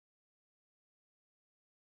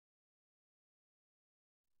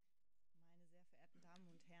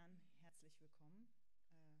willkommen.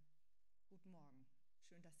 Guten Morgen.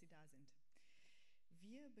 Schön, dass Sie da sind.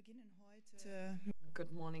 Wir beginnen heute.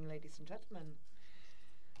 Good morning, ladies and gentlemen.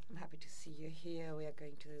 I'm happy to see you here. We are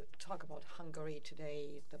going to talk about Hungary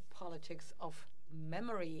today, the politics of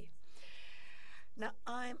memory. Now,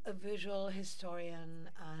 I'm a visual historian,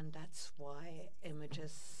 and that's why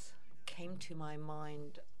images came to my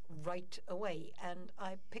mind right away, and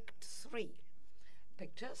I picked 3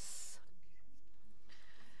 pictures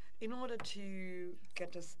in order to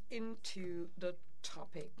get us into the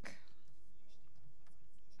topic.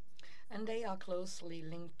 And they are closely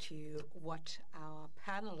linked to what our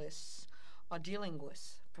panelists are dealing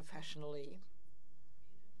with professionally.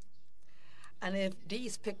 And if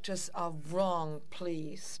these pictures are wrong,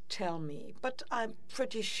 please tell me. But I'm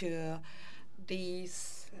pretty sure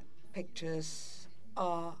these pictures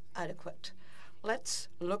are adequate. Let's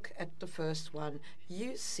look at the first one.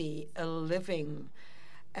 You see a living,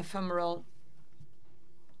 ephemeral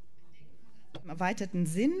Im erweiterten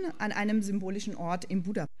Sinn an einem symbolischen Ort in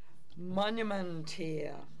Budapest. Monument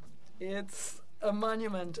here. It's a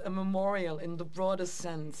monument, a memorial in the broadest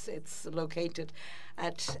sense. It's located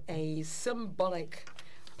at a symbolic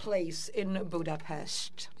place in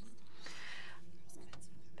Budapest.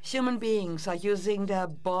 Human beings are using their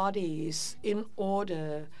bodies in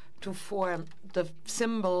order to form the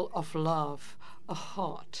symbol of love, a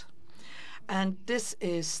heart. And this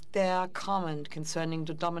is their comment concerning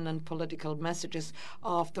the dominant political messages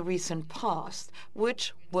of the recent past,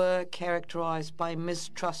 which were characterized by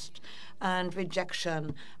mistrust and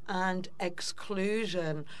rejection and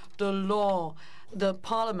exclusion. The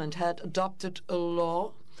parliament had adopted a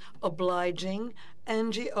law obliging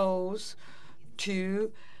NGOs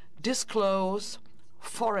to disclose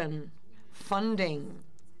foreign funding,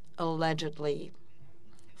 allegedly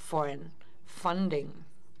foreign funding.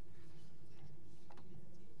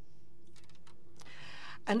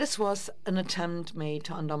 And this was an attempt made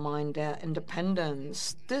to undermine their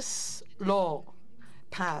independence. This law,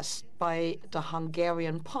 passed by the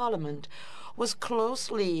Hungarian parliament, was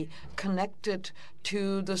closely connected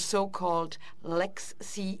to the so-called Lex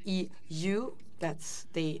CEU, that's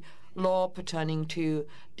the law pertaining to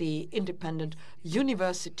the independent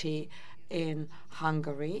university in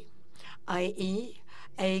Hungary, i.e.,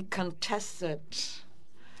 a contested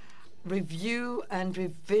review and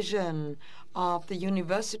revision of the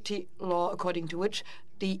university law, according to which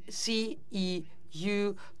the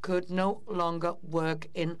CEU could no longer work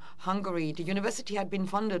in Hungary. The university had been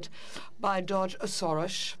funded by George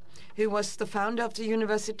Soros, who was the founder of the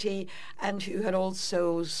university and who had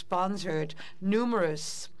also sponsored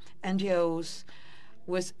numerous NGOs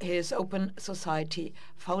with his open society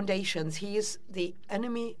foundations. He is the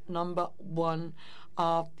enemy number 1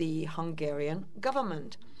 of the Hungarian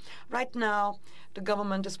government. Right now, the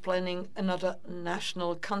government is planning another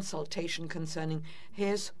national consultation concerning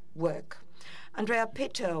his work. Andrea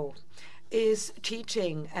Peto is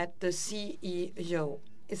teaching at the CEU.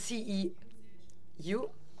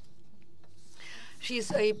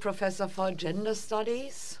 She's a professor for gender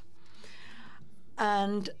studies,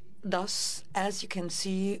 and thus, as you can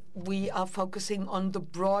see, we are focusing on the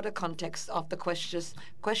broader context of the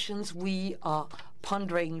questions we are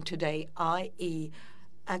pondering today, i.e.,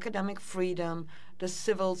 academic freedom, the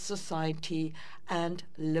civil society, and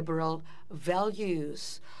liberal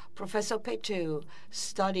values. Professor Peto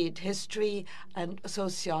studied history and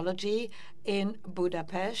sociology in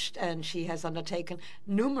Budapest, and she has undertaken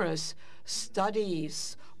numerous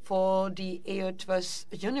studies for the Eötvös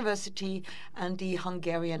University and the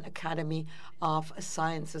Hungarian Academy of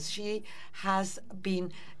Sciences. She has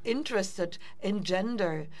been interested in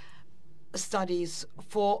gender studies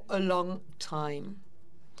for a long time.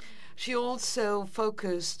 She also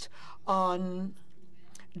focused on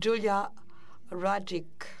Julia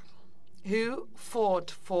Radzic, who fought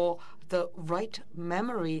for the right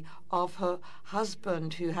memory of her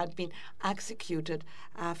husband, who had been executed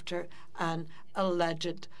after an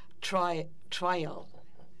alleged trial.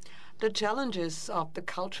 The challenges of the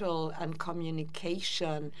cultural and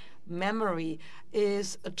communication memory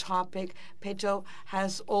is a topic Peto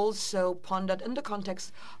has also pondered in the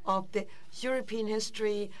context of the European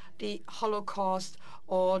history, the Holocaust,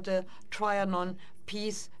 or the Trianon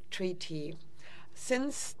Peace Treaty.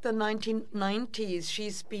 Since the 1990s,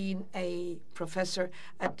 she's been a professor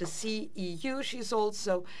at the CEU. She's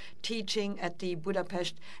also teaching at the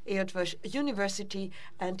Budapest Eötvös University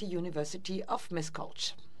and the University of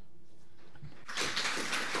Miskolc.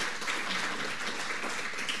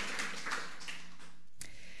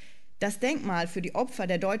 Das Denkmal für die Opfer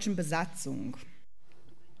der deutschen Besatzung.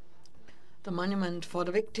 the monument for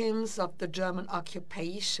the victims of the German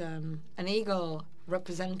occupation, an eagle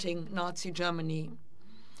representing Nazi Germany,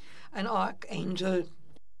 an archangel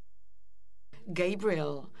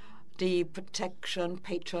Gabriel, the protection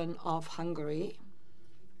patron of Hungary.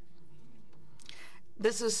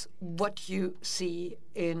 This is what you see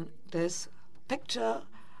in this picture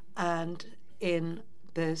and in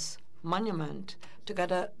this monument,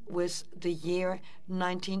 together with the year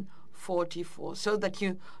 1944, so that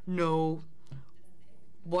you know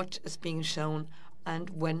what is being shown and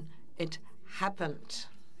when it happened.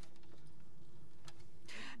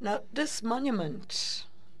 Now, this monument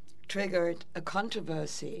triggered a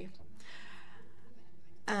controversy,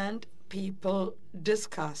 and people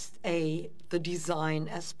discussed the design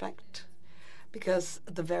aspect, because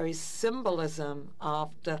the very symbolism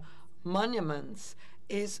of the monuments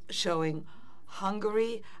is showing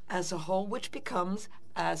Hungary as a whole, which becomes,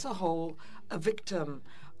 as a whole, a victim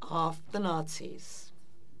of the Nazis,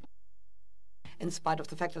 in spite of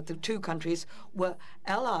the fact that the two countries were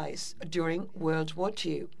allies during World War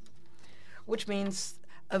II, which means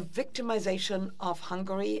a victimization of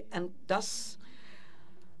Hungary, and thus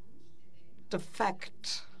the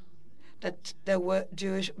fact that there were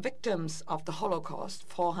Jewish victims of the Holocaust,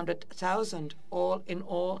 400,000 all in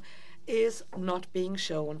all, is not being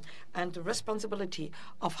shown, and the responsibility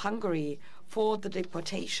of Hungary for the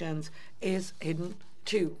deportations is hidden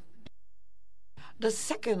too. The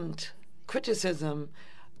second criticism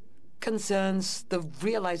concerns the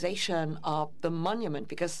realization of the monument,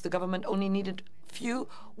 because the government only needed few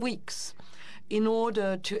weeks in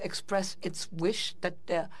order to express its wish that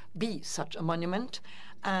there be such a monument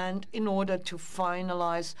and in order to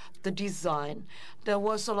finalize the design. There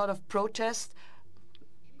was a lot of protest,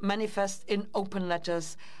 manifest in open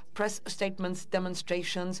letters, press statements,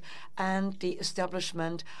 demonstrations, and the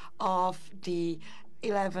establishment of the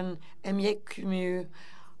 11 Emiekmu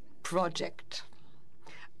project.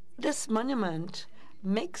 This monument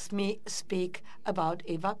makes me speak about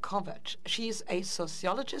Éva Kovács. She is a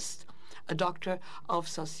sociologist, a doctor of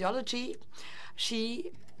sociology.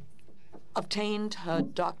 She obtained her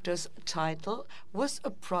doctor's title with a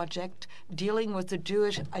project dealing with the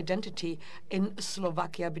Jewish identity in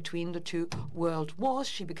Slovakia between the two world wars.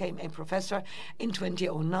 She became a professor in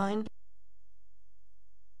 2009.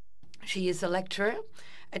 She is a lecturer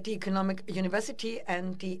at the Economic University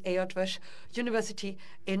and the Eötvös University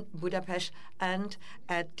in Budapest and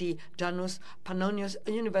at the Janus Pannonius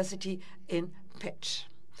University in Pécs.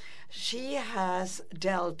 She has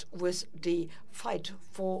dealt with the fight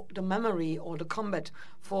for the memory, or the combat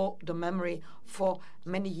for the memory, for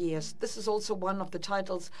many years. This is also one of the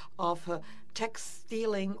titles of her text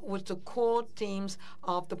dealing with the core themes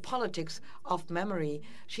of the politics of memory.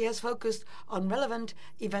 She has focused on relevant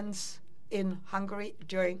events in Hungary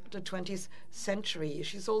during the 20th century.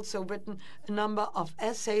 She's also written a number of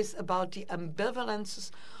essays about the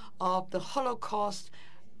ambivalences of the Holocaust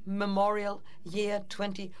Memorial Year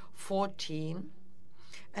 2014,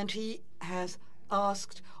 and he has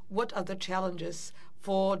asked what are the challenges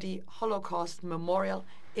for the Holocaust Memorial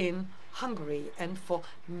in Hungary and for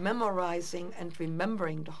memorizing and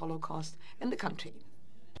remembering the Holocaust in the country.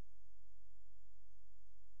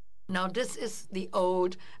 Now, this is the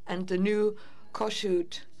old and the new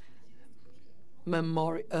Kossuth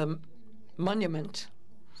monument,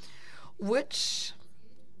 which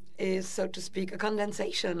is, so to speak, a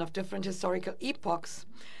condensation of different historical epochs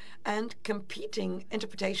and competing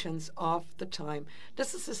interpretations of the time.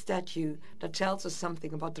 This is a statue that tells us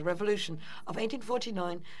something about the revolution of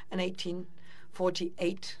 1849 and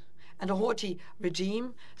 1848, and a haughty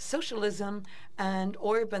regime, socialism, and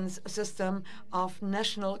Orban's system of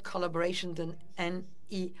national collaboration, the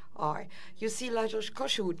NER. You see Lajos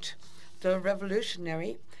Kossuth, the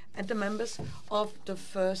revolutionary, and the members of the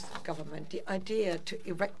first government. The idea to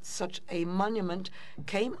erect such a monument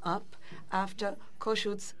came up after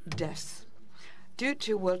Kossuth's death. Due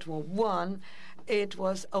to World War I, it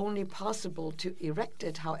was only possible to erect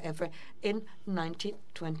it, however, in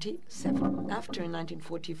 1927. After, in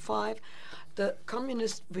 1945, the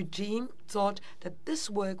communist regime thought that this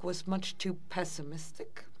work was much too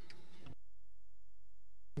pessimistic.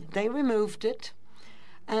 They removed it,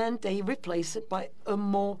 and they replaced it by a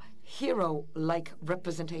more hero-like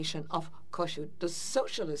representation of Kossuth. The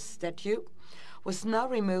socialist statue was now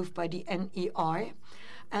removed by the NER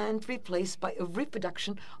and replaced by a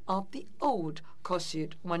reproduction of the old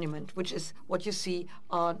Kossuth monument, which is what you see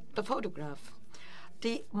on the photograph.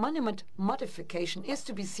 The monument modification is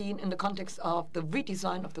to be seen in the context of the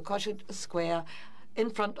redesign of the Kossuth Square in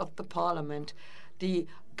front of the parliament. The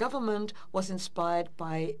government was inspired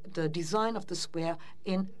by the design of the square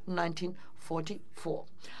in 1944.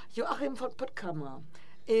 Joachim von Puttkamer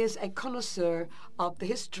is a connoisseur of the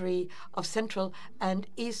history of Central and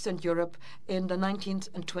Eastern Europe in the 19th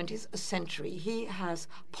and 20th century. He has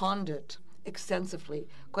pondered extensively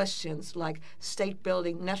questions like state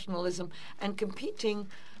building, nationalism, and competing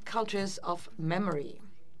cultures of memory.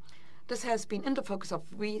 This has been in the focus of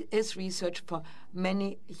his research for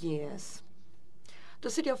many years. The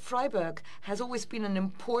city of Freiburg has always been an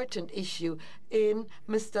important issue in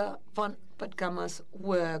Mr. von Puttkamer's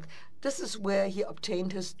work. This is where he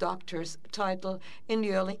obtained his doctor's title in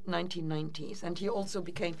the early 1990s, and he also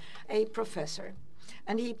became a professor.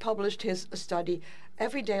 And he published his study,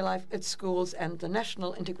 Everyday Life at Schools and the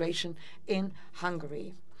National Integration in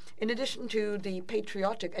Hungary. In addition to the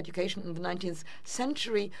patriotic education in the 19th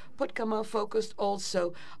century, Puttkamer focused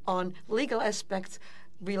also on legal aspects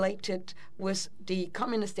related with the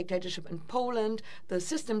communist dictatorship in Poland, the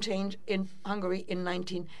system change in Hungary in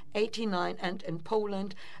 1989 and in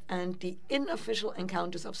Poland, and the unofficial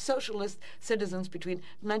encounters of socialist citizens between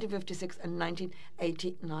 1956 and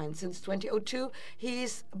 1989. Since 2002,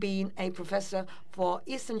 he's been a professor for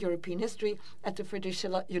Eastern European history at the Friedrich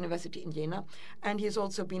Schiller University in Jena, and he has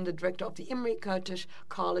also been the director of the Imre Kertész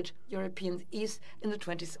College European East in the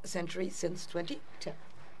 20th century since 2010.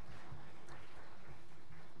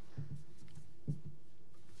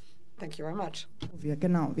 Thank you very much. Wir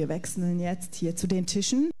wechseln jetzt hier zu den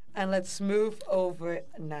Tischen. And let's move over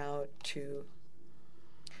now to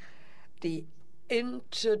the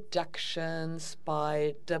introductions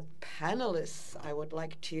by the panelists. I would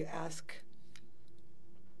like to ask...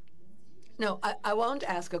 No, I won't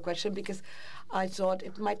ask a question because I thought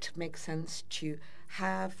it might make sense to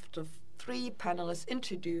have the three panelists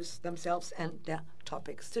introduce themselves and their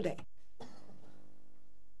topics today.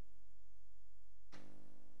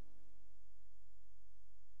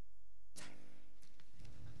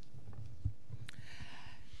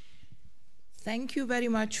 Thank you very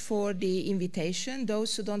much for the invitation.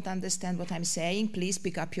 Those who don't understand what I'm saying, please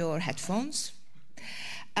pick up your headphones.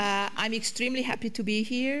 I'm extremely happy to be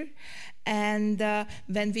here. And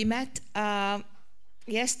when we met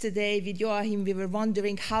yesterday with Joachim, we were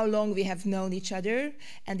wondering how long we have known each other.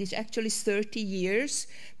 And it's actually 30 years,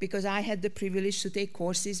 because I had the privilege to take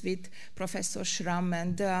courses with Professor Schramm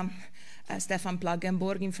and Stefan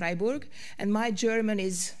Plagenborg in Freiburg. And my German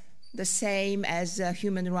is the same as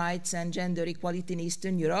human rights and gender equality in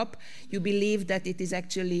Eastern Europe. You believe that it is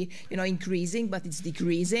actually, increasing, but it's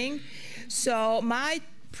decreasing. So my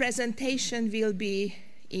presentation will be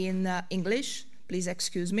in English. Please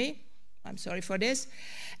excuse me. I'm sorry for this.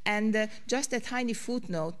 And just a tiny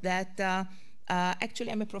footnote that actually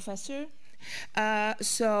I'm a professor.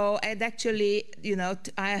 So and actually,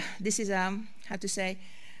 this is how to say.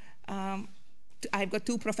 I've got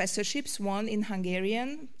two professorships, one in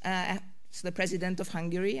Hungarian. So the president of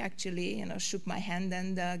Hungary actually, shook my hand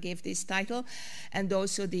and gave this title, and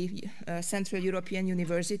also the Central European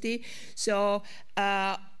University. So,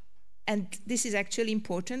 and this is actually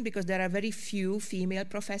important because there are very few female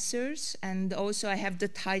professors, and also I have the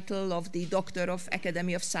title of the Doctor of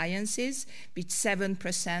Academy of Sciences, which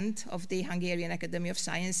 7% of the Hungarian Academy of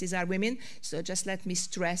Sciences are women. So just let me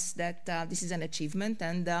stress that this is an achievement,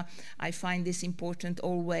 and I find this important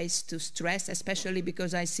always to stress, especially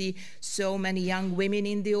because I see so many young women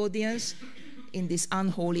in the audience in this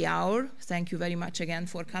unholy hour. Thank you very much again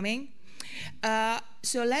for coming.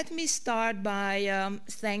 So let me start by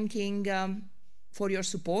thanking for your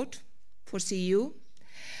support for CEU.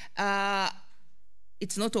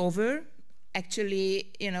 It's not over.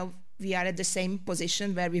 Actually, we are at the same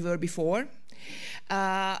position where we were before.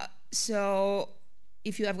 So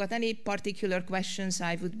if you have got any particular questions,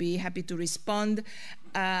 I would be happy to respond.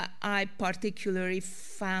 I particularly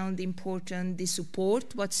found important the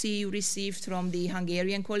support what CEU received from the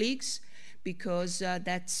Hungarian colleagues, because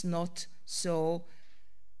that's not so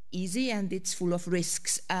easy and it's full of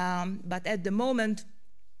risks. But at the moment,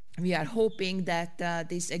 we are hoping that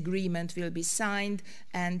this agreement will be signed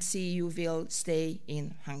and CEU will stay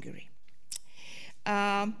in Hungary.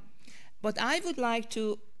 What I would like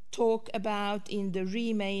to talk about in the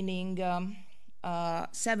remaining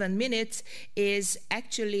 7 minutes is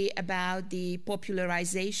actually about the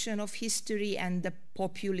popularization of history and the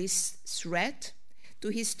populist threat to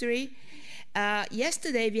history.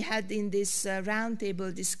 Yesterday we had in this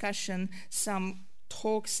roundtable discussion some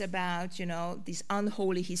talks about, this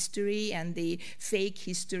unholy history and the fake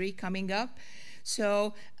history coming up.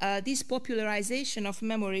 So this popularization of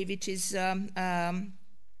memory, which is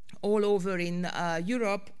all over in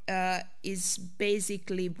Europe is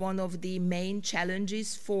basically one of the main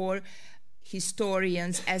challenges for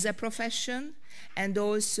historians as a profession, and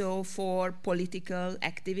also for political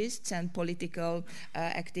activists and political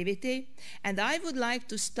activity. And I would like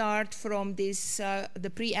to start from this,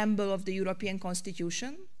 the preamble of the European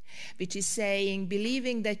Constitution, which is saying,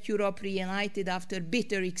 believing that Europe reunited after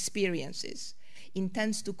bitter experiences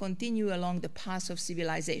intends to continue along the path of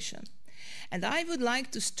civilization. And I would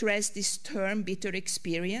like to stress this term, bitter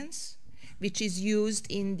experience, which is used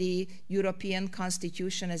in the European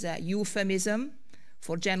Constitution as a euphemism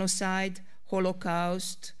for genocide,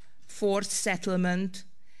 Holocaust, forced settlement,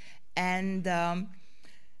 and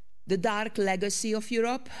the dark legacy of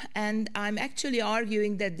Europe. And I'm actually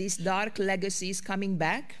arguing that this dark legacy is coming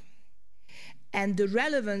back. And the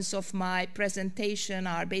relevance of my presentation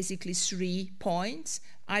are basically 3 points.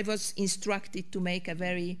 I was instructed to make a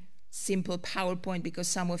very simple PowerPoint because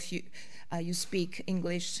some of you you speak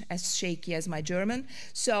English as shaky as my German.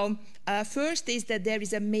 So first is that there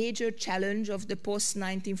is a major challenge of the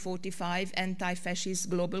post-1945 anti-fascist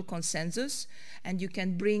global consensus, and you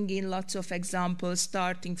can bring in lots of examples,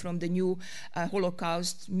 starting from the new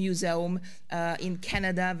Holocaust Museum in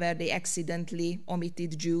Canada, where they accidentally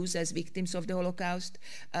omitted Jews as victims of the Holocaust,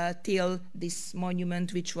 till this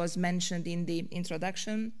monument which was mentioned in the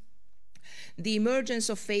introduction. The emergence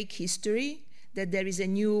of fake history, that there is a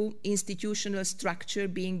new institutional structure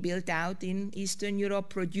being built out in Eastern Europe,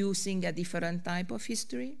 producing a different type of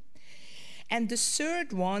history. And the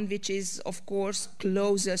third one, which is, of course,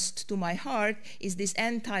 closest to my heart, is this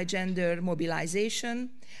anti-gender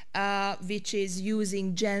mobilization, which is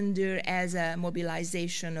using gender as a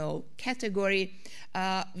mobilizational category,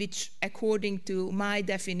 which, according to my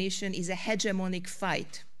definition, is a hegemonic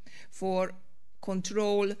fight for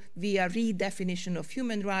control via redefinition of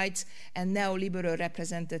human rights and neoliberal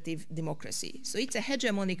representative democracy. So it's a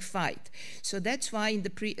hegemonic fight. So that's why in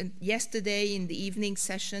the yesterday in the evening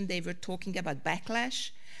session they were talking about backlash.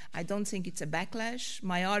 I don't think it's a backlash.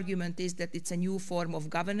 My argument is that it's a new form of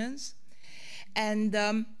governance, and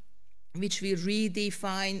which will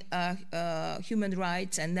redefine human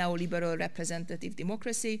rights and neoliberal representative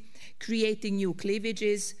democracy, creating new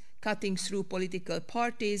cleavages, cutting through political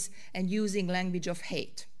parties, and using language of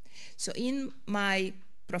hate. So in my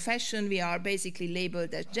profession, we are basically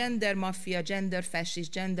labeled as gender mafia, gender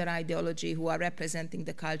fascist, gender ideology, who are representing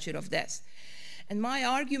the culture of death. And my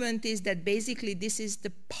argument is that basically this is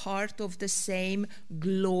the part of the same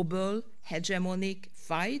global hegemonic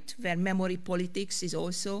fight, where memory politics is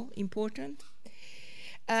also important.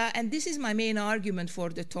 And this is my main argument for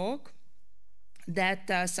the talk,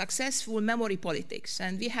 that successful memory politics,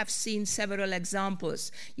 and we have seen several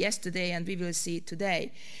examples yesterday and we will see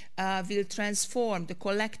today, will transform the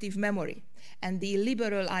collective memory, and the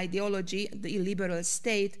illiberal ideology, the illiberal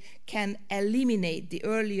state, can eliminate the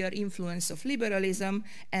earlier influence of liberalism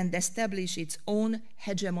and establish its own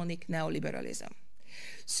hegemonic neoliberalism.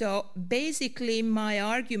 So basically my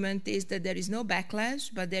argument is that there is no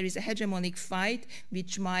backlash, but there is a hegemonic fight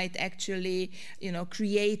which might actually,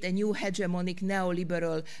 create a new hegemonic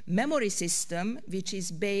neoliberal memory system, which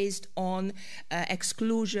is based on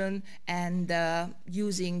exclusion and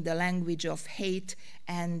using the language of hate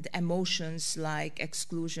and emotions like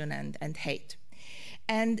exclusion and hate.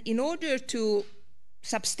 And in order to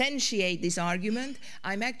substantiate this argument,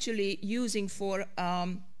 I'm actually using for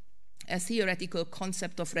a theoretical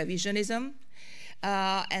concept of revisionism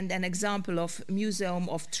and an example of Museum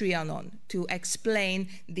of Trianon to explain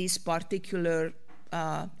this particular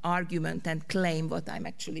argument and claim what I'm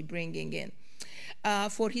actually bringing in.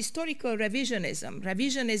 For historical revisionism,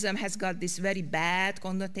 revisionism has got this very bad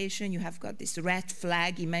connotation. You have got this red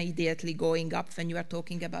flag immediately going up when you are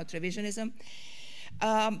talking about revisionism.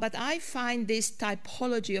 But I find this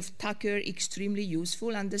typology of Tucker extremely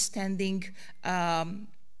useful, understanding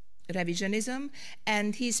revisionism,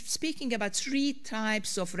 and he's speaking about 3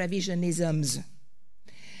 types of revisionisms.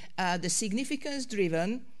 The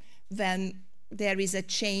significance-driven, when there is a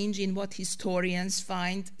change in what historians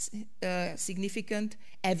find significant,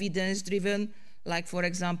 evidence-driven, like, for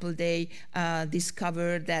example, they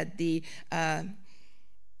discovered that the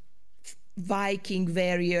Viking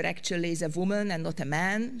warrior actually is a woman and not a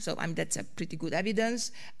man, so that's a pretty good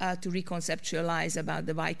evidence to reconceptualize about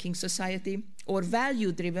the Viking society. Or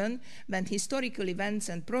value-driven, when historical events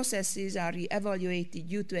and processes are re-evaluated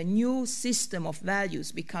due to a new system of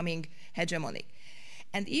values becoming hegemonic.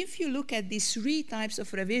 And if you look at these 3 types of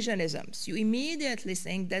revisionisms, you immediately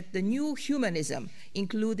think that the new humanism,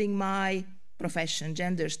 including my profession,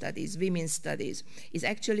 gender studies, women's studies, is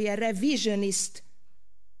actually a revisionist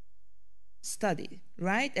study,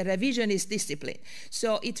 right? A revisionist discipline.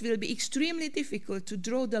 So it will be extremely difficult to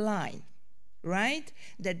draw the line, right?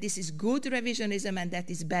 That this is good revisionism and that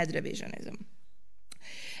is bad revisionism.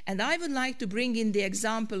 And I would like to bring in the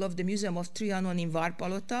example of the Museum of Trianon in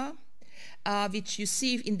Várpalota, which you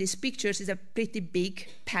see in these pictures is a pretty big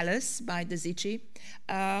palace by the Zichy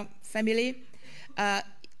family.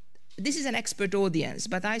 This is an expert audience,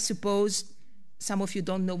 but I suppose some of you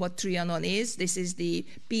don't know what Trianon is. This is the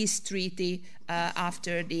peace treaty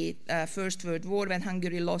after the First World War, when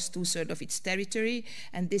Hungary lost 2/3 of its territory.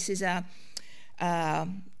 And this is a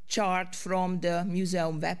chart from the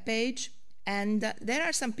museum webpage. And there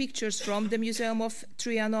are some pictures from the Museum of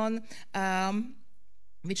Trianon,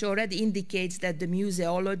 which already indicates that the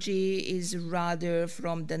museology is rather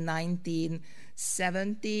from the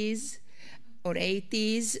 1970s or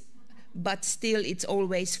 80s, but still it's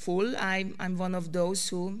always full. I'm one of those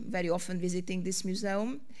who very often visiting this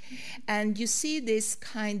museum. And you see this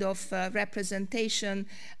kind of representation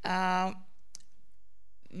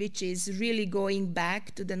which is really going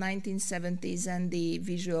back to the 1970s and the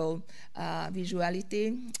visuality.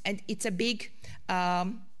 And it's a big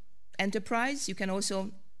enterprise. You can also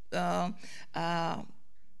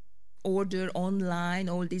order online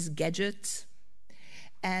all these gadgets.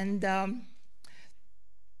 And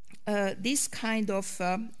this kind of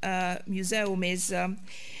museum is,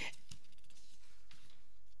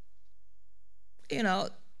 you know,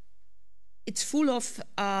 it's full of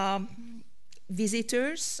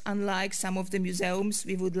visitors, unlike some of the museums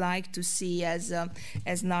we would like to see as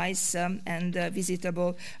nice and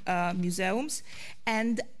visitable museums.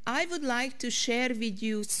 And I would like to share with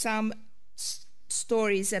you some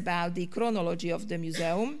stories about the chronology of the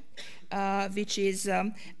museum, which is,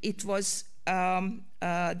 it was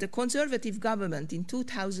the conservative government in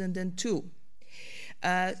 2002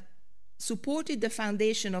 supported the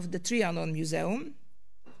foundation of the Trianon Museum,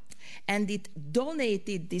 and it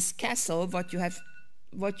donated this castle. What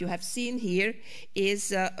you have seen here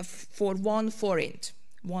is for 1 forint.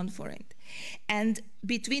 And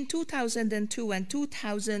between 2002 and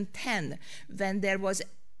 2010, when there was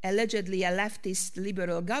allegedly a leftist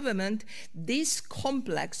liberal government, this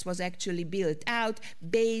complex was actually built out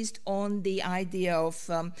based on the idea of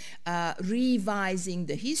revising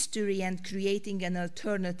the history and creating an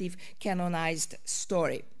alternative canonized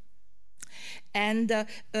story. And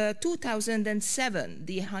 2007,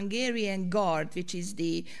 the Hungarian Guard, which is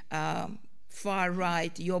the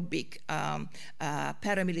far-right Jobbik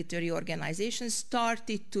paramilitary organization,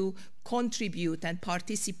 started to contribute and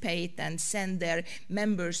participate and send their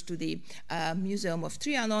members to the Museum of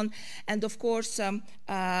Trianon. And of course,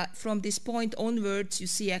 from this point onwards, you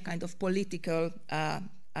see a kind of political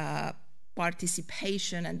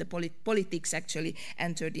participation, and the politics actually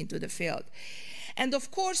entered into the field. And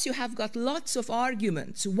of course, you have got lots of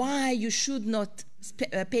arguments why you should not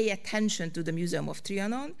pay attention to the Museum of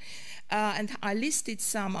Trianon. And I listed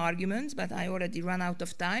some arguments, but I already run out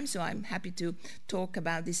of time, so I'm happy to talk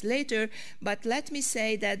about this later. But let me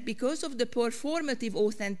say that because of the performative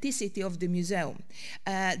authenticity of the museum,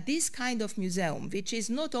 this kind of museum, which is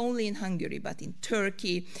not only in Hungary, but in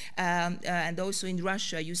Turkey and also in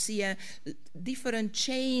Russia, you see a different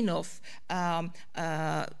chain of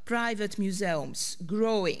private museums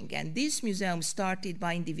growing. And this museum started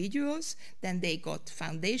by individuals, then they got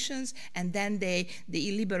foundations, and then the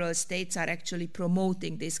illiberal states are actually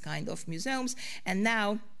promoting this kind of museums. And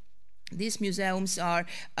now these museums are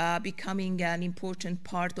becoming an important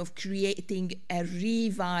part of creating a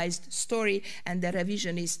revised story and a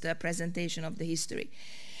revisionist presentation of the history.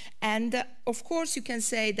 And of course, you can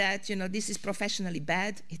say that, you know, this is professionally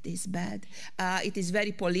bad. It is bad. It is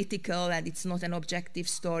very political, and it's not an objective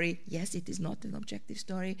story. Yes, it is not an objective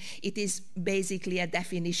story. It is basically a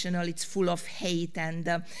definitional. It's full of hate and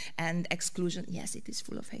exclusion. Yes, it is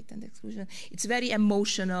full of hate and exclusion. It's very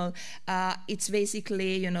emotional. It's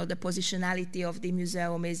basically, you know, the positionality of the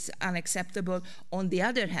museum is unacceptable. On the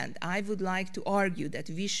other hand, I would like to argue that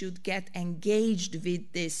we should get engaged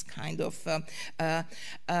with this kind of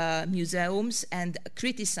museums and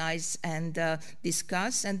criticize and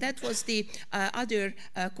discuss. And that was the other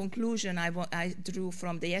conclusion I drew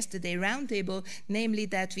from the yesterday roundtable, namely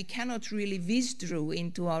that we cannot really withdraw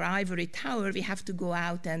into our ivory tower. We have to go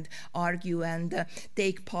out and argue and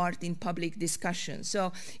take part in public discussion.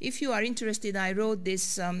 So if you are interested, I wrote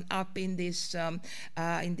this up in this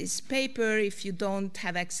paper. If you don't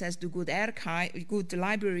have access to good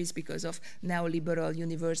libraries, because of neoliberal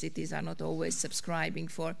universities are not always subscribing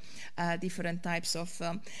for different types of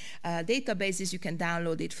databases. You can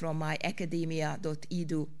download it from my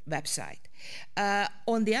academia.edu website.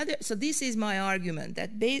 On the other, so this is my argument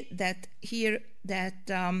that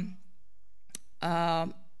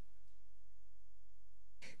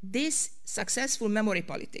this successful memory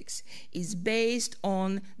politics is based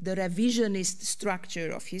on the revisionist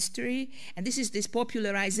structure of history, and this is this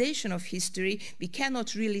popularization of history. We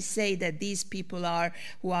cannot really say that these people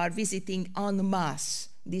who are visiting en masse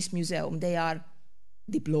this museum, they are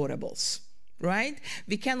deplorables, right?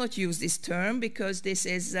 We cannot use this term because this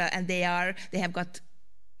is, and they have got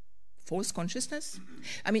false consciousness.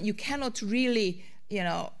 I mean, you cannot really,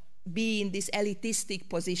 be in this elitistic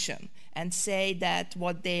position and say that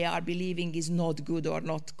what they are believing is not good or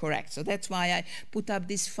not correct. So that's why I put up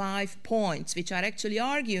these 5 points, which are actually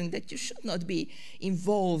arguing that you should not be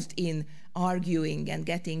involved in arguing and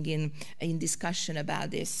getting in discussion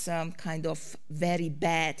about this kind of very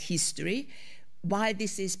bad history, while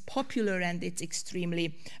this is popular and it's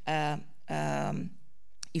extremely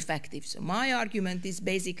effective. So my argument is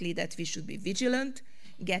basically that we should be vigilant,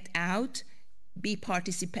 get out, be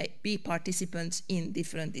participants in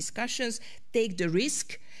different discussions, take the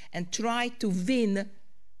risk, and try to win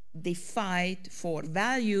the fight for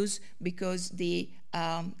values, because the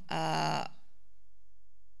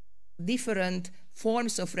different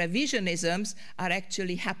forms of revisionisms are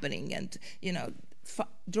actually happening. And,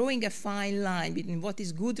 drawing a fine line between what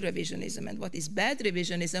is good revisionism and what is bad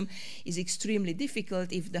revisionism is extremely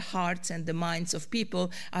difficult if the hearts and the minds of people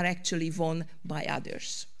are actually won by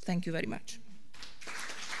others. Thank you very much.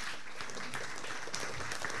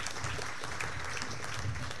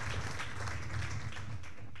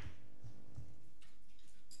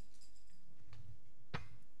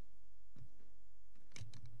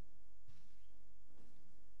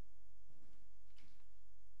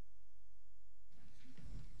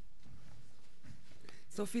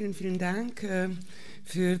 So, vielen Dank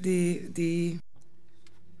für die.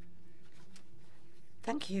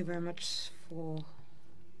 Thank you very much for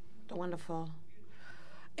the wonderful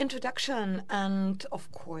introduction, and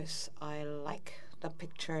of course I like the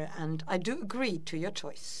picture and I do agree to your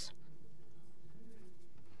choice.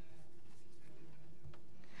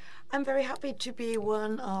 I'm very happy to be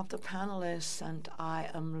one of the panelists, and I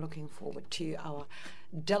am looking forward to our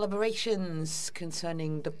deliberations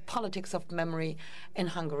concerning the politics of memory in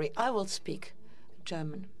Hungary. I will speak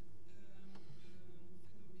German.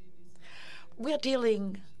 We are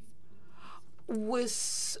dealing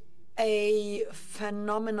with a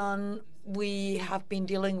phenomenon we have been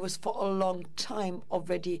dealing with for a long time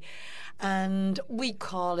already, and we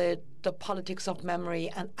call it the politics of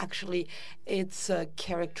memory, and actually it's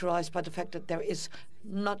characterized by the fact that there is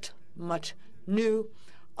not much new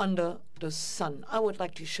under the sun. I would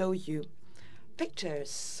like to show you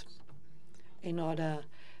pictures in order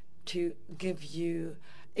to give you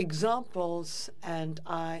examples, and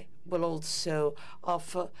I will also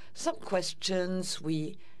offer some questions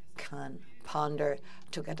we can ponder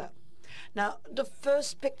together. Now, the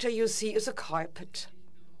first picture you see is a carpet.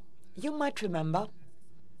 You might remember,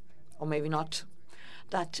 or maybe not,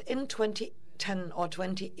 that in 2010 or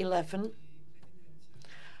 2011,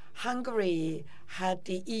 Hungary had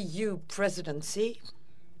the EU presidency,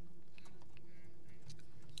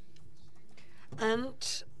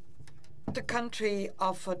 and the country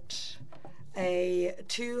offered a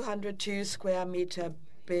 202 square meter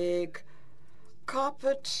big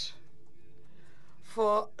carpet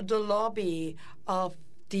for the lobby of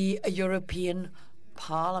the European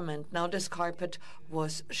Parliament. Now, this carpet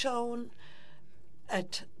was shown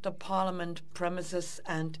at the Parliament premises,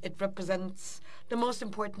 and it represents the most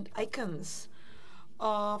important icons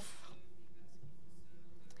of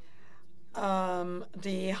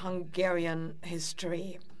the Hungarian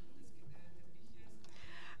history.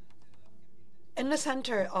 In the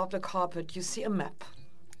center of the carpet, you see a map.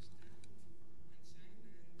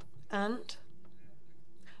 And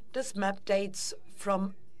this map dates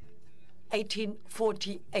from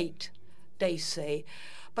 1848, they say,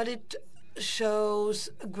 but it shows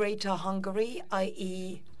Greater Hungary,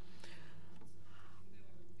 i.e.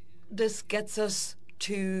 this gets us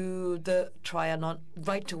to the Trianon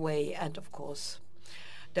right away, and of course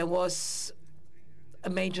there was a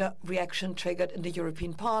major reaction triggered in the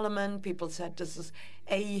European Parliament. People said this is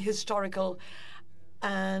ahistorical,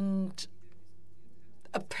 and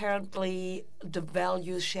apparently the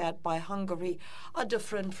values shared by Hungary are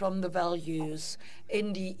different from the values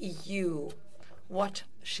in the EU. What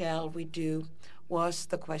shall we do was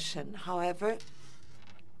the question. However,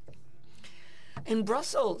 in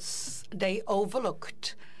Brussels, they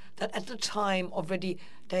overlooked that at the time already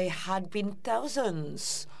there had been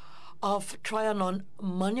thousands of Trianon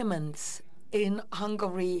monuments in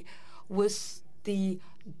Hungary with the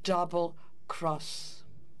double cross.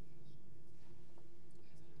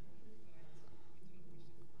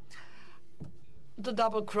 The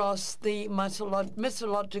double cross, the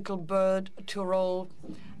mythological bird Tyrol,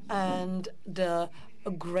 and the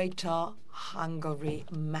Greater Hungary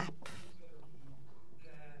map.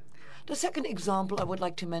 The second example I would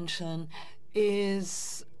like to mention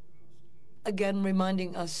is, again,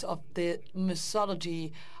 reminding us of the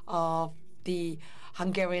mythology of the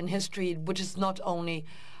Hungarian history, which is not only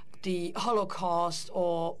the Holocaust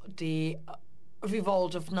or the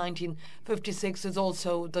revolt of 1956, it's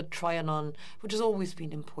also the Trianon, which has always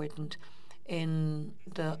been important in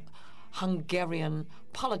the Hungarian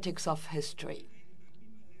politics of history.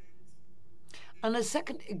 And a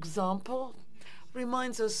second example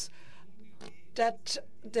reminds us that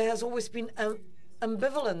there has always been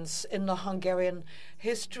ambivalence in the Hungarian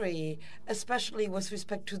history, especially with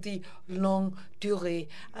respect to the longue durée,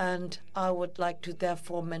 and I would like to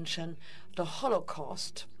therefore mention the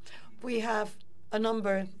Holocaust. We have a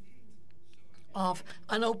number of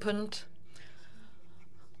unopened,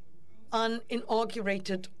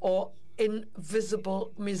 uninaugurated, or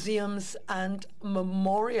invisible museums and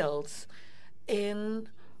memorials in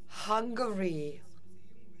Hungary.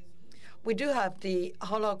 We do have the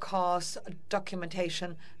Holocaust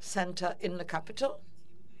Documentation Center in the capital,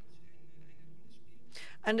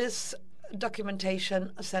 and this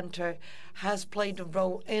documentation center has played a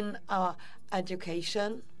role in our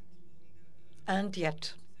education, and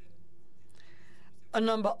yet a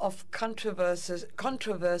number of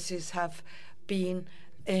controversies have been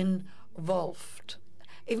involved.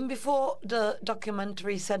 Even before the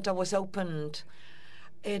documentary center was opened,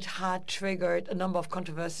 it had triggered a number of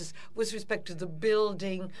controversies with respect to the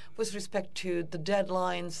building, with respect to the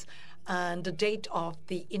deadlines and the date of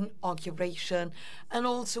the inauguration, and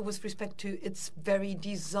also with respect to its very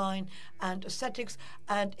design and aesthetics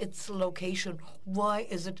and its location. Why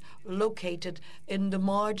is it located in the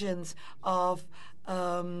margins of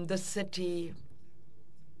the city?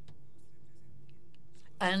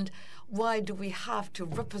 And why do we have to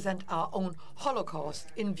represent our own Holocaust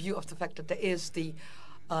in view of the fact that there is the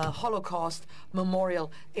Holocaust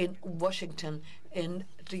Memorial in Washington in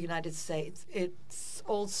the United States? It's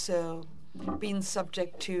also been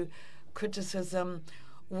subject to criticism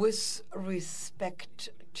with respect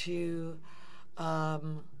to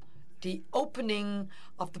the opening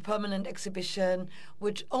of the permanent exhibition,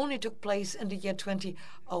 which only took place in the year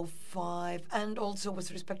 2005, and also with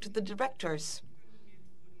respect to the directors.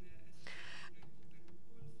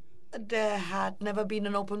 There had never been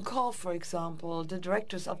an open call, for example. The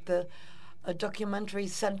directors of the documentary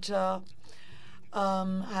center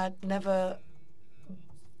had never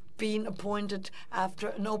been appointed after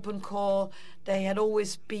an open call. They had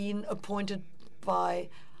always been appointed by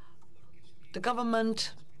the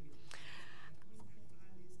government.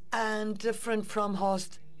 And different from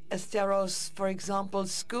Horst Eszteros, for example,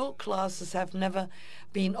 school classes have never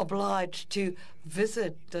been obliged to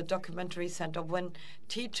visit the documentary center. When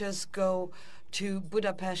teachers go to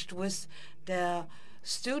Budapest with their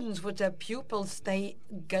students, with their pupils, they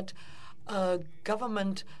get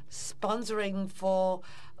government sponsoring for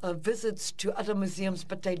visits to other museums,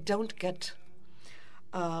 but they don't get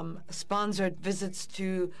sponsored visits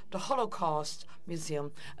to the Holocaust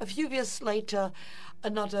Museum. A few years later,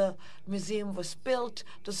 another museum was built,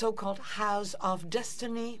 the so-called House of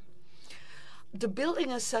Destiny. The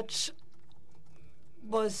building as such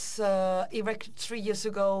was erected 3 years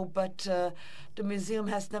ago, but the museum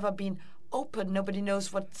has never been open. Nobody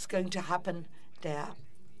knows what's going to happen there.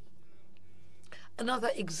 Another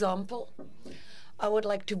example I would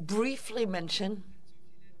like to briefly mention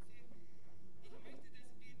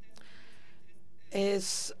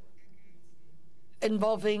is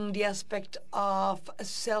involving the aspect of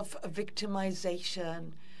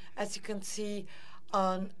self-victimization. As you can see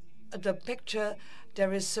on the picture,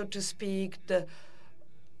 there is, so to speak, the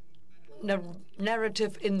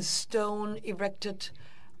narrative in stone erected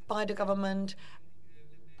by the government,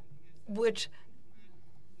 which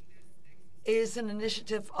is an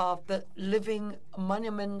initiative of the Living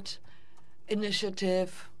Monument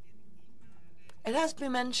Initiative. It has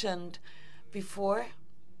been mentioned before.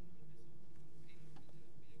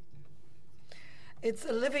 It's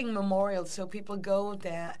a living memorial, so people go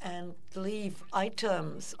there and leave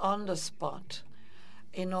items on the spot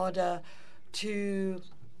in order to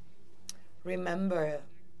remember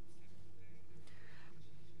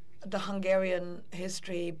the Hungarian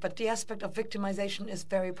history, but the aspect of victimization is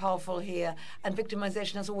very powerful here, and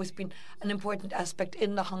victimization has always been an important aspect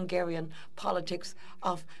in the Hungarian politics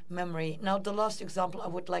of memory. Now, the last example I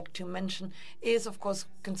would like to mention is, of course,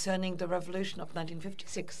 concerning the revolution of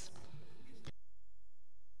 1956.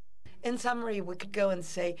 In summary, we could go and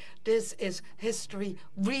say this is history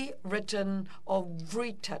rewritten or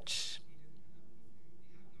retouched.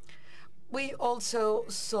 We also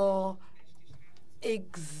saw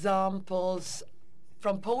examples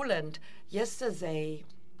from Poland yesterday.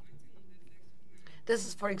 This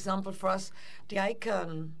is, for example, for us, the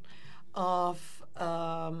icon of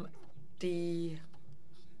the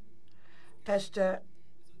Eszter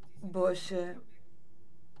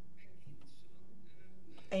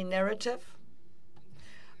a narrative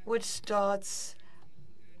which starts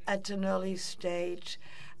at an early stage,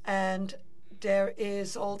 and there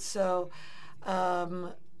is also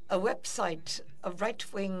a website, a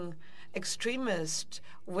right-wing extremist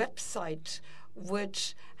website,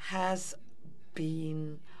 which has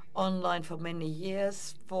been online for many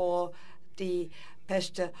years for the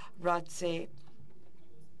Pester Radze,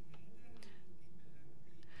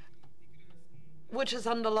 which has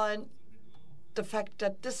underlined the fact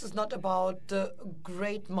that this is not about the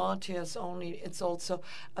great martyrs only, it's also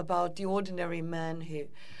about the ordinary men who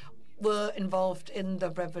were involved in the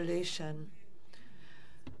revolution.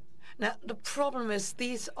 Now, the problem is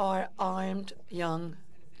these are armed young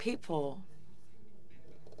people.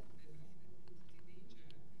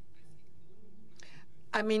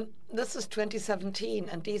 I mean, this is 2017,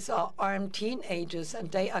 and these are armed teenagers,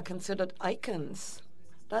 and they are considered icons.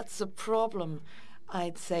 That's the problem,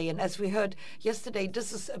 I'd say. And as we heard yesterday,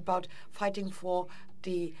 this is about fighting for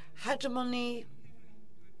the hegemony.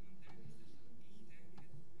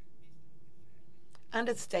 And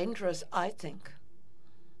it's dangerous, I think.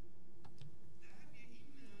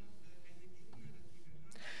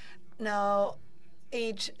 Now,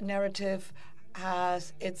 each narrative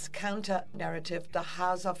has its counter-narrative. The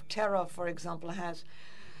House of Terror, for example, has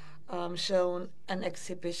shown an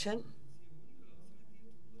exhibition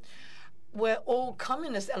where all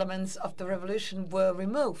communist elements of the revolution were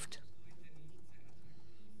removed.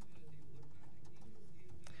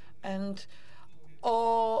 And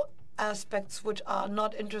all aspects which are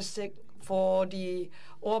not interesting for the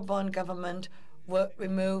Orban government were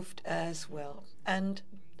removed as well. And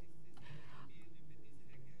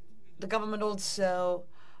the government also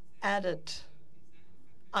added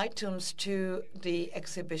items to the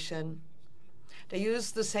exhibition. They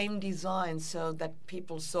used the same design so that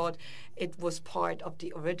people thought it was part of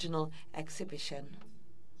the original exhibition.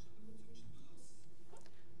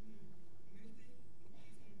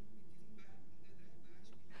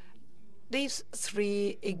 These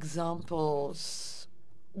three examples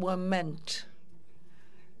were meant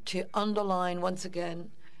to underline once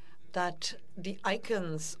again that the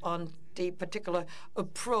icons on the particular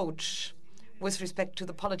approach with respect to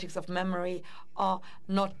the politics of memory are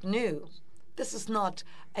not new. This is not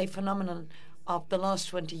a phenomenon of the last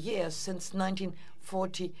 20 years, since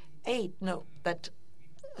 1948. No,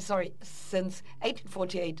 since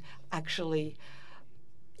 1848, actually,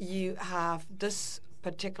 you have this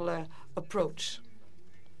particular approach.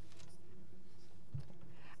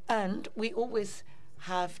 And we always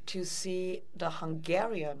have to see the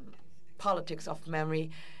Hungarian politics of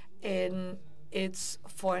memory in its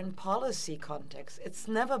foreign policy context. It's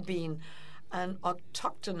never been an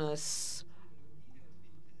autochthonous,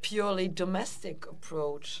 purely domestic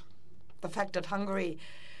approach. The fact that Hungary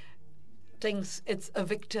thinks it's a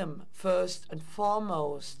victim first and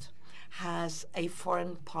foremost has a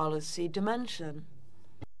foreign policy dimension.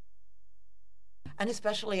 And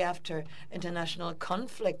especially after international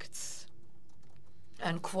conflicts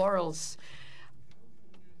and quarrels,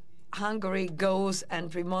 Hungary goes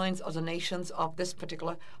and reminds other nations of this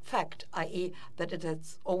particular fact, i.e. that it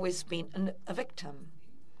has always been a victim.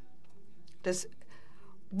 This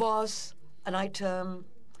was an item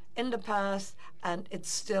in the past, and it's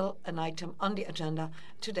still an item on the agenda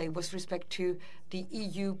today with respect to the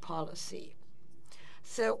EU policy.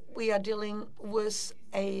 So we are dealing with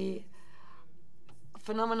a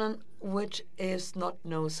phenomenon which is not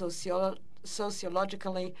known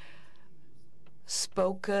sociologically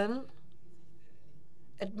spoken.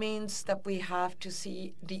 It means that we have to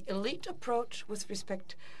see the elite approach with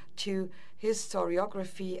respect to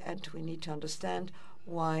historiography, and we need to understand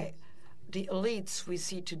why the elites we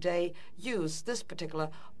see today use this particular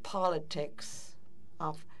politics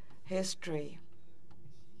of history.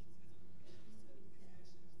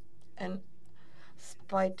 In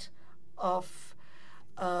spite of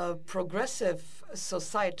progressive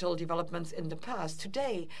societal developments in the past.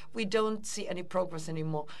 Today, we don't see any progress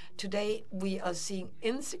anymore. Today, we are seeing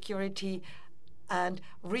insecurity and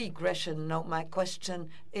regression. Now, my question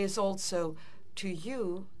is also to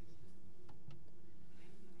you.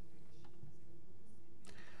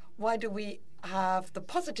 Why do we have the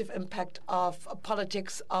positive impact of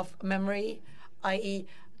politics of memory, i.e.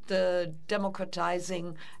 the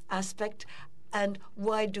democratizing aspect, and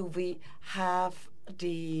why do we have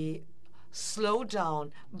the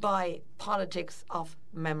slowdown by politics of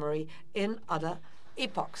memory in other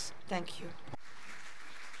epochs? Thank you.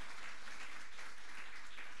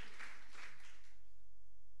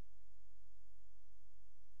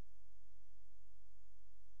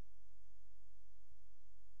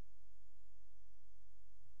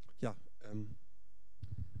 Ja,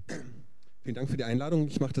 vielen Dank für die Einladung.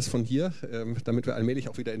 Ich mache das von hier, damit wir allmählich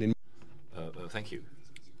auch wieder in den... Thank you.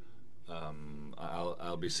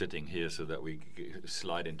 I'll be sitting here so that we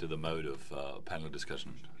slide into the mode of panel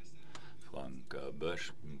discussion. Frank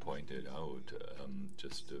Bösch pointed out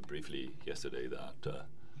just briefly yesterday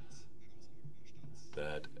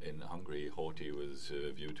that in Hungary, Horthy was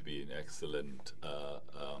viewed to be an excellent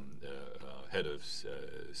head of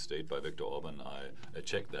state by Viktor Orban. I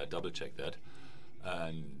checked that, double-checked that,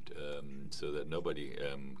 and so that nobody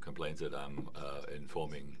complains that I'm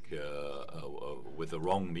informing with the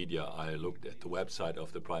wrong media. I looked at the website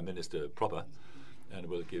of the Prime Minister proper, and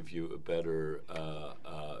will give you a better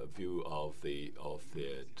view of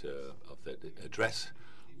that address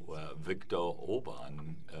where Viktor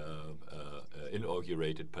Orban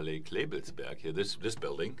inaugurated Palais Klebelsberg here, this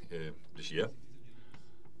building this year,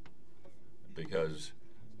 because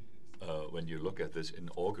when you look at this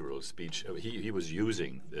inaugural speech, he was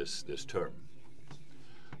using this term.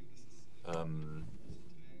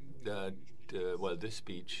 Well, this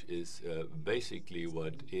speech is basically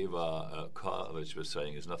what Éva Kovács was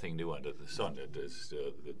saying. Is nothing new under the sun. It is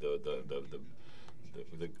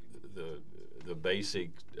the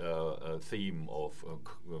basic theme of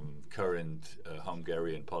current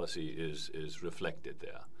Hungarian policy is reflected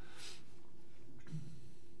there.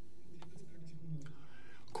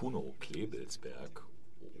 Kuno Klebelsberg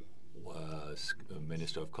was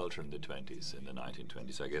Minister of Culture in the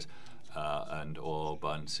 1920s, I guess, and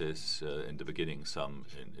Orban says in the beginning some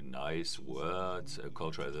nice words.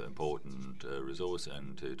 Culture is an important resource,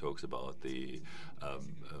 and he talks about the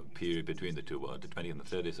period between the two worlds. The 20th and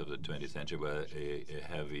the 30th of the 20th century were a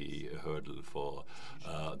heavy hurdle for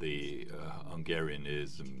the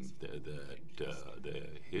Hungarianism, the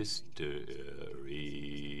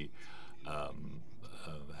history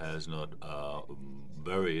has not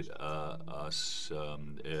buried us,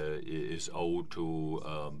 is owed to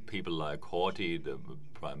people like Horthy, the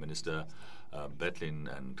Prime Minister, Betlin,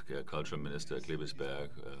 and Culture Minister Klebelsberg,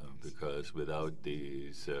 because without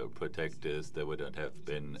these protectors there would not have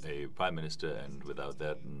been a Prime Minister, and without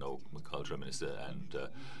that no Culture Minister. And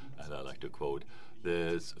I like to quote,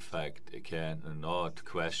 "This fact cannot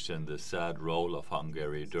question the sad role of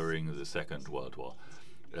Hungary during the Second World War."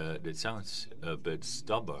 It sounds a bit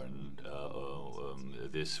stubborn,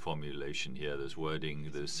 this formulation here, this wording,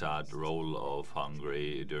 the sad role of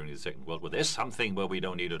Hungary during the Second World War. There's something where we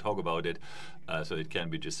don't need to talk about it, so it can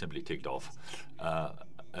be just simply ticked off.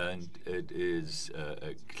 And it is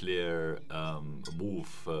a clear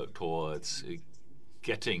move towards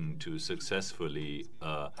getting to successfully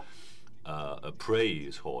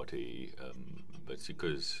praise Horthy, but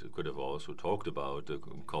because could have also talked about the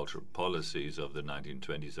cultural policies of the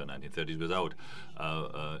 1920s and 1930s without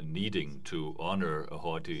needing to honor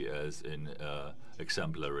Horthy as an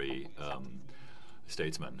exemplary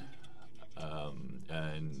statesman.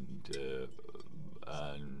 And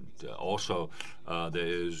also there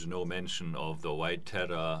is no mention of the White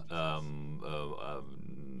Terror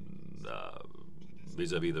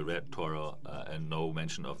vis-a-vis the Red Terror, and no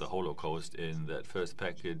mention of the Holocaust in that first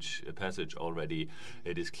passage already.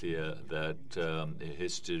 It is clear that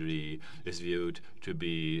history is viewed to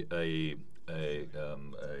be a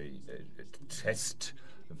test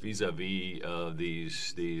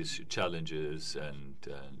vis-a-vis these challenges, and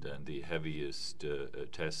the heaviest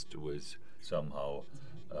test was somehow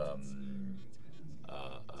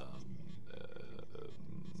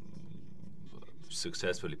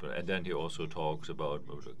successfully. And then he also talks about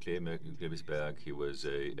Klebelsberg. He was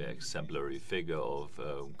an exemplary figure of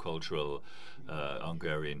cultural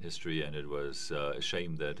Hungarian history, and it was a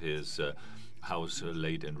shame that his house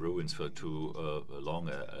laid in ruins for too long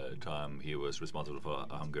a time. He was responsible for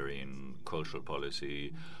Hungarian cultural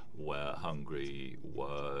policy, where Hungary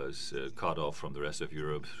was cut off from the rest of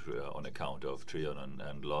Europe on account of Trianon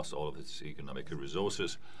and lost all of its economic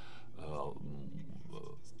resources.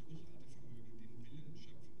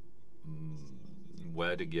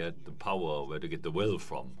 Where to get the power, where to get the will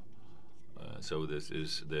from. So this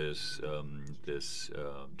is this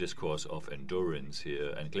discourse of endurance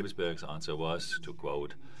here, and Klebesberg's answer was, to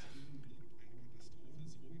quote,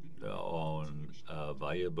 on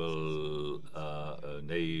viable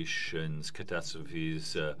nations,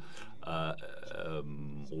 catastrophes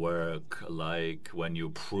work like when you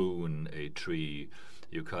prune a tree.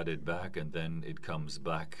 You cut it back and then it comes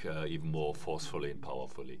back even more forcefully and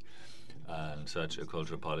powerfully. And such a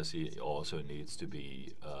cultural policy also needs to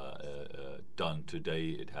be done today.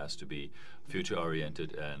 It has to be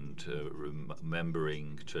future-oriented and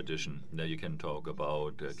remembering tradition. Now you can talk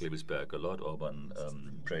about Klebesberg a lot. Orban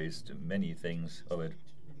praised many things of it.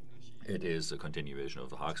 It is a continuation of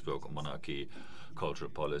the Habsburg monarchy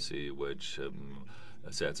cultural policy, which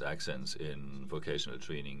sets accents in vocational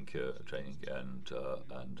training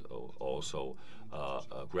and also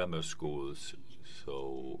grammar schools.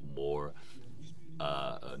 So more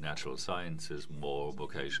natural sciences, more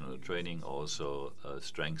vocational training, also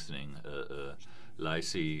strengthening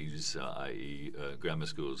lycees, i.e. grammar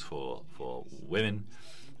schools for women.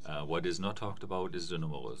 What is not talked about is the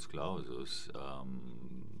numerus clausus,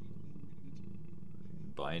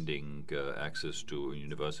 binding access to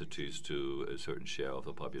universities to a certain share of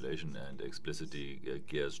the population, and explicitly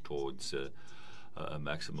gears towards a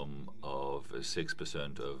maximum of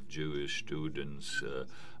 6% of Jewish students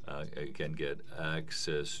can get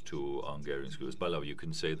access to Hungarian schools. But you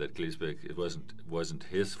can say that Klebesberg, it wasn't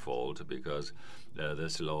his fault, because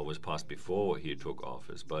this law was passed before he took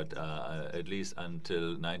office. But at least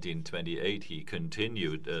until 1928, he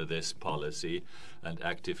continued this policy and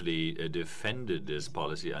actively defended this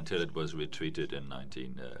policy until it was retreated in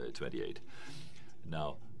 1928.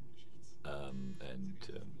 Now,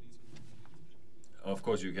 of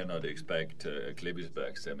course, you cannot expect a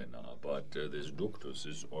Klebesberg seminar, but this ductus,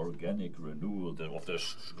 this organic renewal of the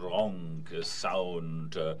strong,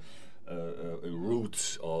 sound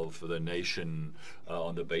roots of the nation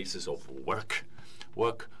on the basis of work.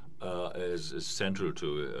 Work is central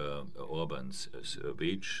to Orban's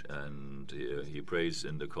speech, and he praised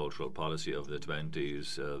in the cultural policy of the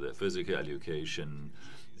 20s the physical education.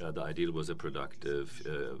 The ideal was a productive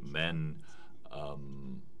man,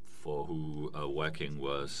 for who working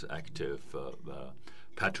was active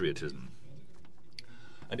patriotism.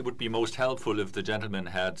 And it would be most helpful if the gentleman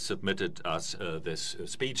had submitted us this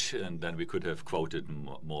speech, and then we could have quoted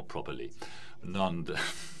more properly. None.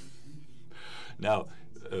 Now,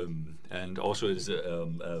 and also is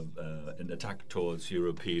an attack towards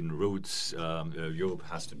European roots. Europe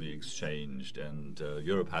has to be exchanged, and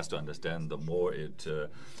Europe has to understand the more it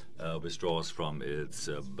withdraws from its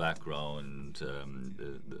background,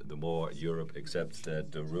 the more Europe accepts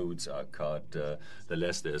that the roots are cut, the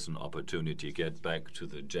less there's an opportunity to get back to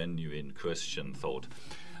the genuine Christian thought.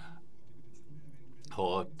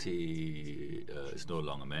 Horthy is no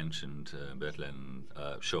longer mentioned. Bethlen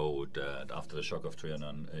showed that after the shock of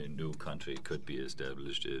Trianon, a new country could be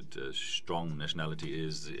established. Strong nationality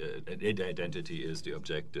is, identity is the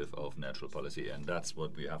objective of natural policy, and that's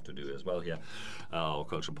what we have to do as well here. Our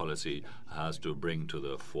cultural policy has to bring to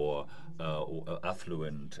the fore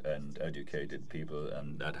affluent and educated people,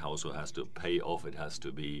 and that also has to pay off. It has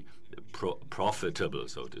to be profitable,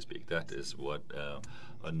 so to speak. That is what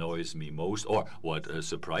annoys me most, or what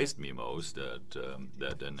surprised me most,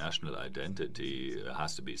 that a national identity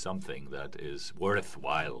has to be something that is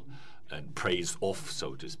worthwhile and praised off,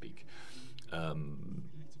 so to speak.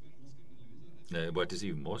 What is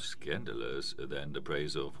even more scandalous than the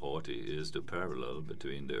praise of Horthy is the parallel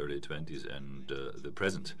between the early 20s and the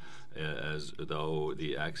present, as though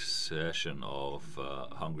the accession of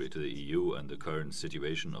Hungary to the EU and the current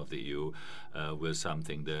situation of the EU was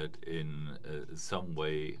something that in some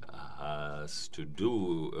way has to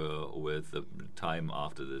do with the time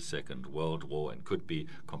after the Second World War and could be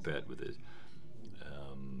compared with it.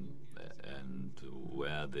 And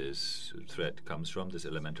where this threat comes from, this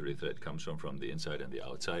elementary threat comes from the inside and the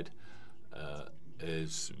outside,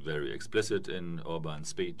 is very explicit in Orban's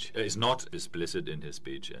speech. Is not explicit in his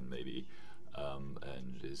speech, and maybe,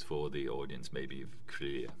 and is for the audience maybe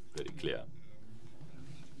clear, very clear.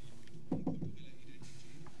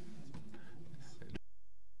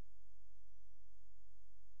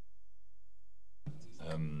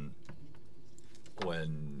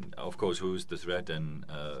 When, of course, who's the threat and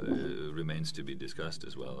remains to be discussed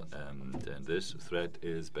as well. And this threat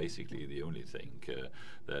is basically the only thing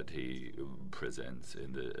that he presents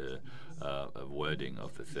in the wording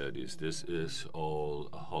of the 30s. This is all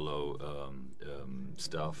hollow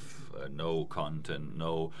stuff, no content,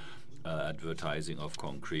 no advertising of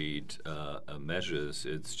concrete measures.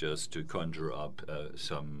 It's just to conjure up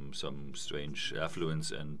some strange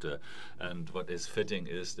affluence, and what is fitting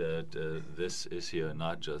is that this is here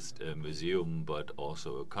not just a museum but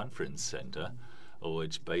also a conference center,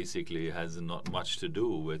 which basically has not much to do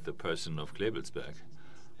with the person of Klebelsberg.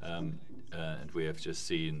 And we have just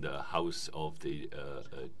seen the House of the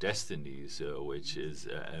Destinies, which is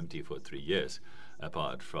empty for 3 years.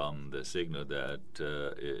 Apart from the signal that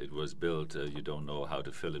it was built, you don't know how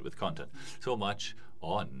to fill it with content. So much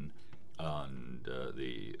on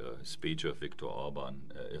the speech of Viktor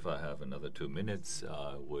Orban. If I have another 2 minutes,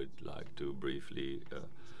 I would like to briefly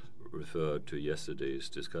refer to yesterday's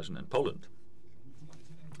discussion in Poland.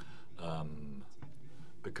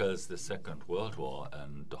 Because the Second World War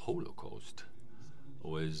and the Holocaust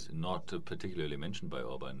was not particularly mentioned by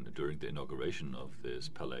Orban during the inauguration of this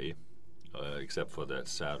palais, except for that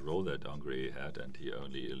sad role that Hungary had, and he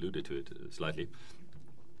only alluded to it slightly.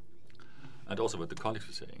 And also what the colleagues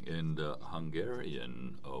were saying. In the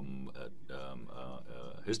Hungarian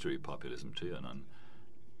history populism, Trianon,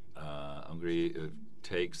 Hungary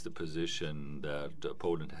takes the position that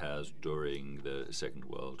Poland has during the Second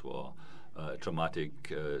World War, a traumatic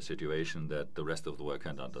situation that the rest of the world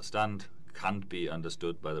can't understand, can't be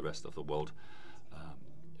understood by the rest of the world,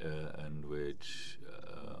 and which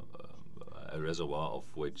a reservoir of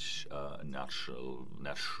which national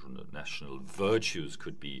virtues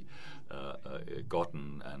could be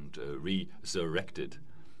gotten and resurrected.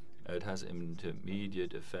 It has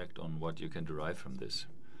intermediate effect on what you can derive from this,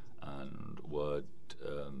 and what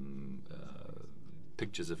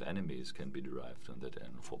pictures of enemies can be derived from that.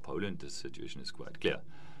 And for Poland, this situation is quite clear.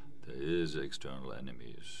 There is external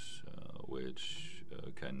enemies which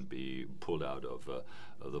can be pulled out of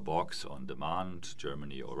the box on demand,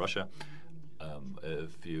 Germany or Russia.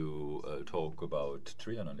 If you talk about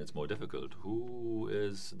Trianon, it's more difficult. Who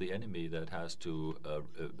is the enemy that has to,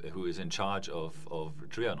 who is in charge of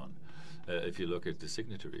Trianon? If you look at the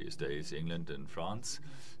signatory states, England and France,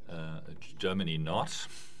 Germany not,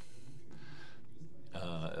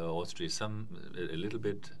 Austria a little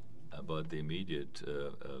bit, but the immediate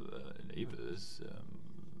neighbors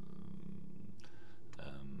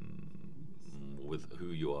with who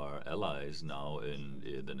you are allies now in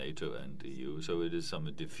the NATO and the EU. So it is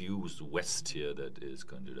some diffused West here that is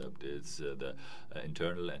conjured up. It's the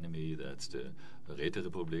internal enemy, that's the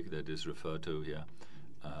Räterepublik that is referred to here,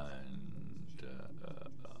 and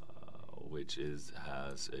which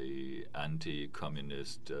has a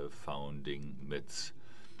anti-communist founding myths,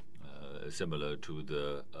 similar to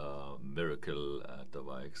the miracle at the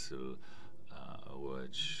Weichsel,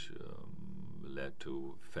 which led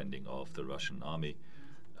to fending off the Russian army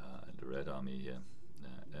and the Red Army here.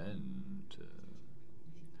 And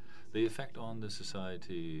the effect on the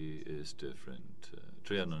society is different.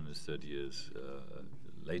 Trianon is 30 years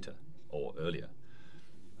later or earlier.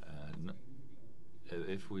 And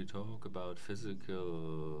if we talk about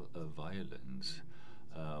physical violence,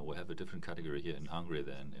 we have a different category here in Hungary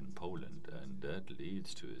than in Poland, and that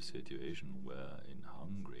leads to a situation where in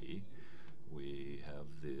Hungary we have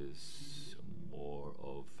this more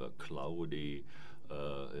of a cloudy,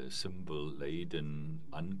 symbol-laden,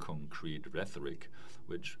 unconcrete rhetoric,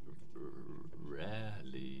 which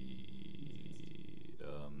rarely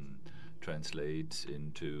translates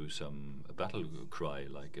into some battle cry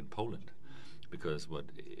like in Poland. Because what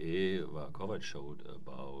Éva Kovács showed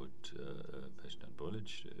about Peto and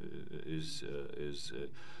Polish is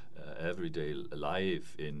everyday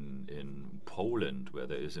life in Poland, where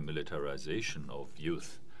there is a militarization of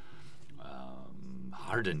youth,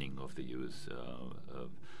 hardening of the youth,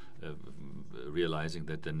 realizing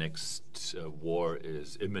that the next war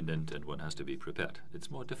is imminent and one has to be prepared. It's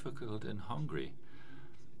more difficult in Hungary.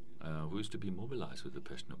 Who is to be mobilized with the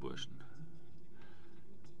Peto Burschen?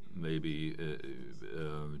 Maybe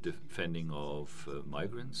defending of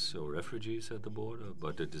migrants or refugees at the border,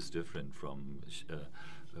 but it is different from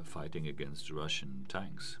fighting against Russian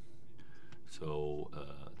tanks. So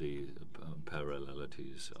the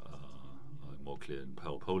parallelities are more clear in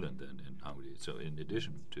Poland than in Hungary. So in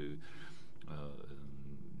addition to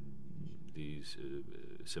these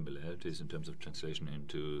similarities in terms of translation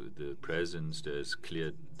into the present, there's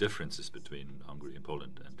clear differences between Hungary and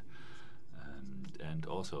Poland, and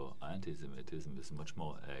also anti-Semitism is much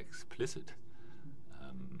more explicit,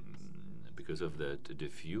 because of that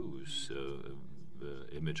diffuse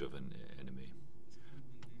image of an enemy.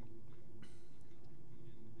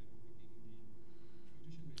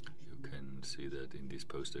 You can see that in these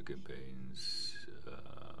poster campaigns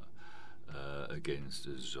against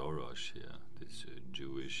Soros here, this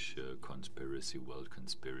Jewish conspiracy, world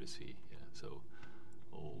conspiracy. Yeah. So,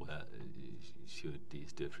 where should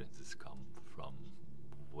these differences come from?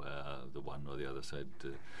 Where the one or the other side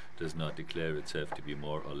does not declare itself to be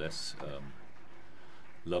more or less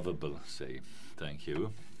lovable, say. Thank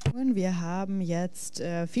you. Wir haben jetzt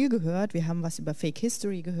viel gehört. Wir haben was über Fake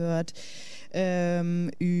History gehört,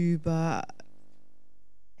 über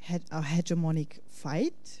Hegemonic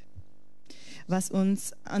Fight, was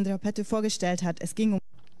uns Andrea Peto vorgestellt hat. Es ging um.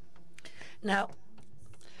 Now,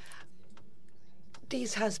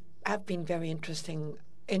 these have been very interesting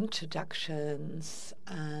introductions,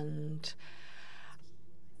 and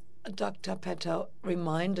Dr. Peto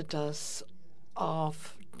reminded us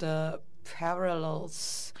of the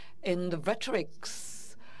parallels in the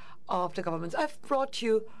rhetorics of the governments. I've brought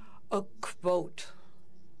you a quote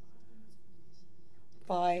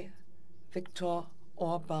by Viktor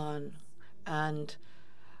Orban and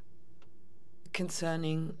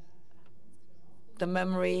concerning the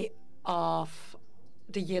memory of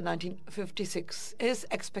the year 1956, his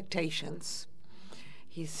expectations,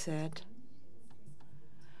 he said,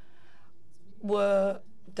 were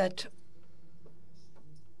that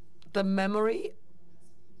the memory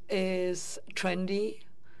is trendy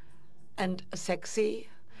and sexy.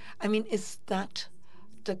 I mean, is that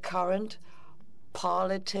the current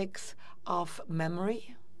politics of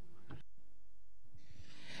memory?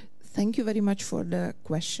 Thank you very much for the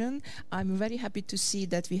question. I'm very happy to see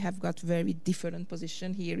that we have got very different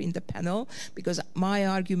position here in the panel, because my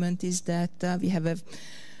argument is that we have a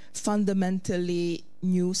fundamentally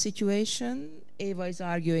new situation. Éva is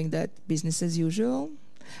arguing that business as usual.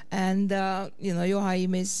 And,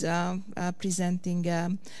 Joachim is presenting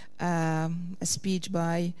a speech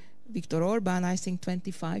by Viktor Orban. I think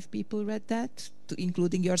 25 people read that,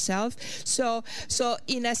 including yourself. So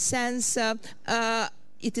in a sense,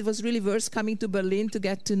 it was really worth coming to Berlin to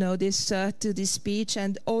get to know this speech,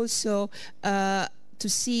 and also to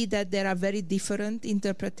see that there are very different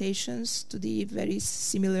interpretations to the very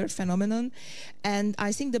similar phenomenon. And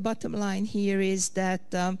I think the bottom line here is that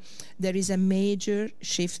there is a major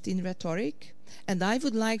shift in rhetoric. And I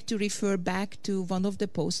would like to refer back to one of the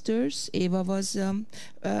posters Éva was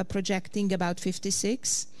projecting about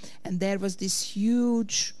 56, and there was this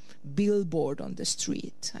huge billboard on the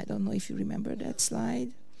street. I don't know if you remember that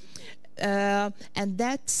slide. And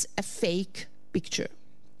that's a fake picture.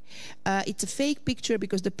 It's a fake picture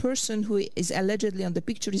because the person who is allegedly on the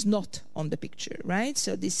picture is not on the picture, right?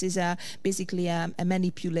 So this is basically a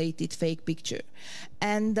manipulated fake picture.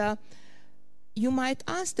 And you might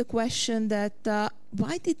ask the question that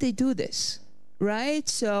why did they do this? Right?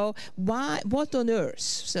 So what on earth?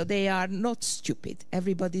 So they are not stupid.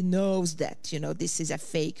 Everybody knows that, this is a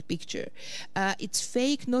fake picture. It's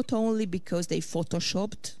fake not only because they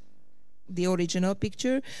photoshopped the original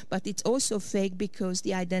picture, but it's also fake because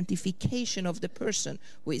the identification of the person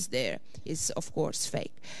who is there is, of course,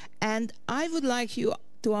 fake. And I would like you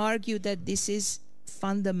to argue that this is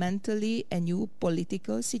fundamentally a new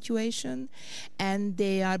political situation, and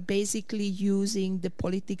they are basically using the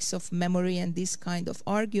politics of memory and this kind of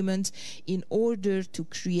arguments in order to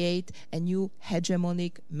create a new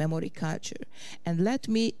hegemonic memory culture. And let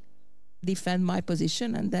me defend my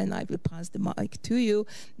position, and then I will pass the mic to you,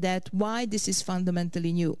 that why this is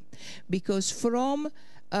fundamentally new. Because from,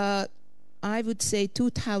 I would say,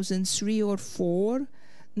 2003 or 4,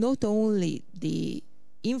 not only the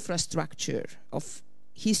infrastructure of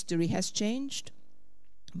history has changed,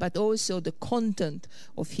 but also the content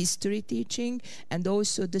of history teaching, and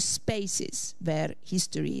also the spaces where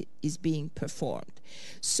history is being performed.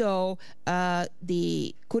 So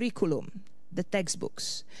the curriculum, the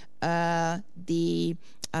textbooks, the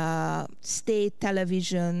state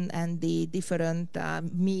television and the different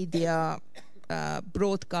media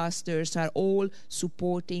broadcasters are all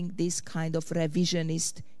supporting this kind of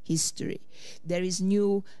revisionist history. There is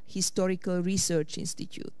new historical research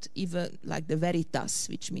institute, even like the Veritas,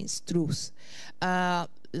 which means truth.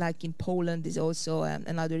 Like in Poland is also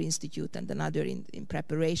another institute and another in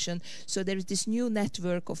preparation. So there is this new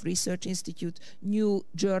network of research institute, new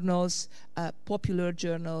journals, popular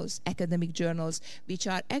journals, academic journals, which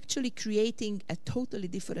are actually creating a totally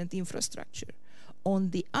different infrastructure. On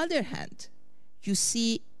the other hand, you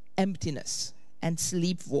see emptiness and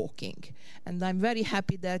sleepwalking. And I'm very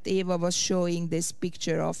happy that Éva was showing this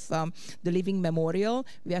picture of the Living Memorial.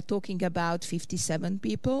 We are talking about 57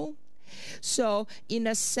 people. So in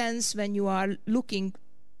a sense, when you are looking,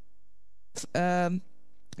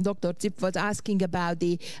 Dr. Zip was asking about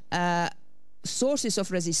the sources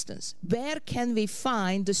of resistance. Where can we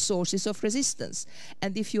find the sources of resistance?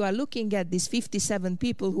 And if you are looking at these 57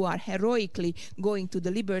 people who are heroically going to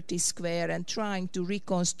the Liberty Square and trying to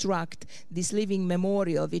reconstruct this living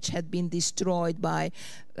memorial which had been destroyed by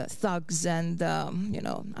thugs and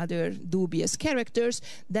other dubious characters,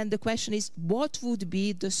 then the question is, what would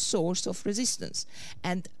be the source of resistance?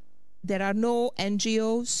 And there are no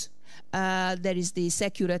NGOs. There is the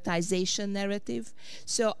securitization narrative.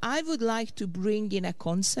 So I would like to bring in a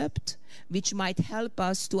concept which might help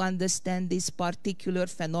us to understand this particular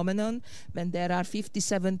phenomenon when there are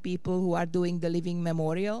 57 people who are doing the living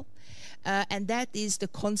memorial. And that is the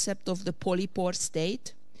concept of the polypore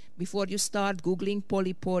state. Before you start Googling,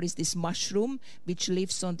 polypore is this mushroom which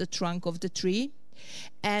lives on the trunk of the tree.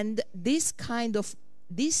 And this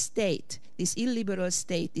state, this illiberal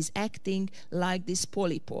state, is acting like this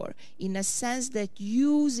polypore in a sense that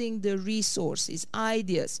using the resources,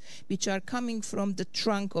 ideas which are coming from the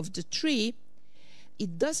trunk of the tree,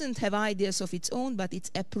 it doesn't have ideas of its own, but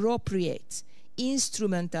it appropriates,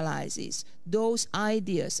 instrumentalizes those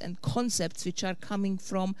ideas and concepts which are coming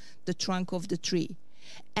from the trunk of the tree.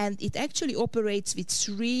 And it actually operates with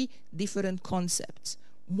three different concepts.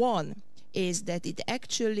 One is that it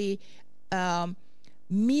actually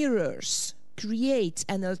mirrors, creates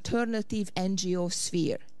an alternative NGO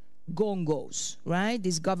sphere. Gongos, right?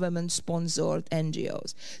 These government-sponsored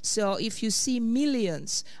NGOs. So if you see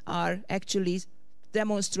millions are actually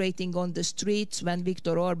demonstrating on the streets when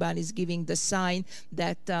Viktor Orban is giving the sign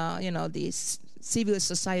that, this civil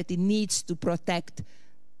society needs to protect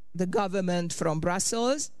the government from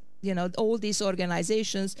Brussels, all these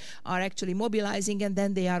organizations are actually mobilizing and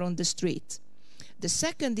then they are on the street. The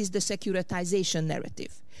second is the securitization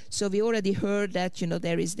narrative. So we already heard that,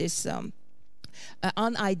 there is this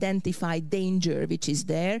unidentified danger which is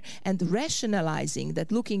there, and rationalizing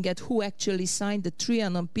that, looking at who actually signed the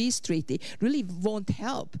Trianon Peace Treaty really won't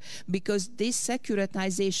help, because this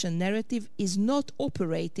securitization narrative is not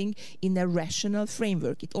operating in a rational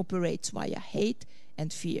framework. It operates via hate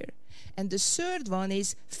and fear. And the third one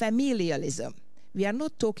is familialism. We are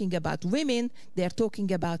not talking about women, they are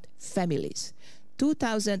talking about families.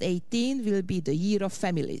 2018 will be the year of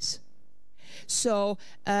families. So,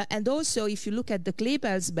 and also if you look at the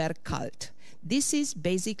Kleebelsberg cult, this is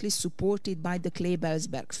basically supported by the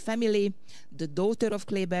Kleebelsberg family, the daughter of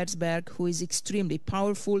Kleebelsberg, who is extremely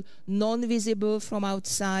powerful, non-visible from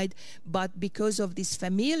outside, but because of this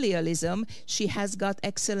familialism, she has got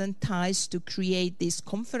excellent ties to create this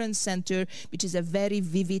conference center, which is a very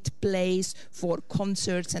vivid place for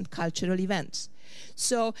concerts and cultural events.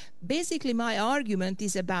 So basically my argument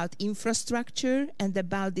is about infrastructure and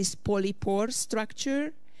about this polypore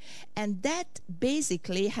structure, and that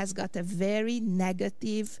basically has got a very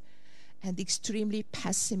negative and extremely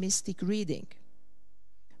pessimistic reading.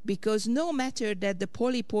 Because no matter that the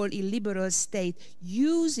polypore illiberal state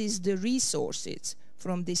uses the resources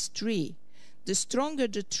from this tree, the stronger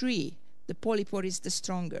the tree, the polypore is the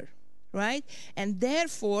stronger, right? And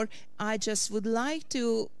therefore, I just would like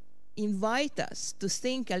to invite us to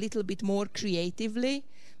think a little bit more creatively,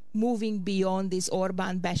 moving beyond this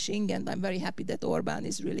Orban bashing, and I'm very happy that Orban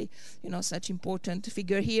is really, such important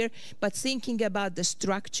figure here, but thinking about the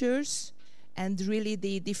structures and really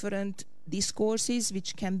the different discourses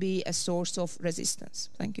which can be a source of resistance.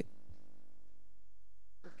 Thank you.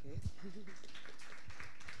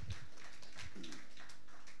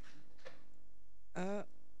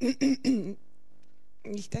 Okay.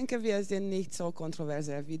 Ich denke, wir sind nicht so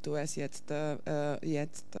kontroversiell, wie du es jetzt.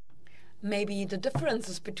 Maybe the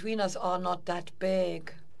differences between us are not that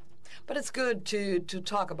big, but it's good to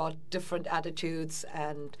talk about different attitudes,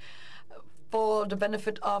 and for the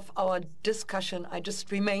benefit of our discussion, I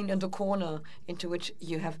just remain in the corner into which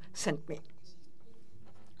you have sent me.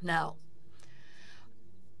 Now,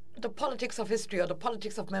 the politics of history or the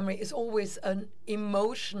politics of memory is always an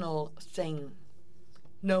emotional thing.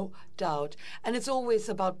 No doubt. And it's always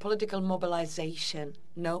about political mobilization,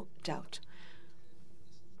 no doubt.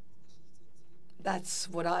 That's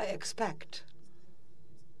what I expect.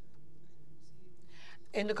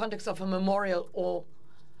 In the context of a memorial or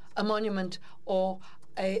a monument or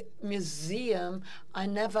a museum, I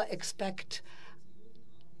never expect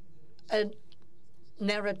a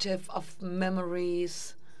narrative of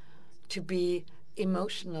memories to be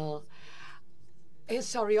emotional.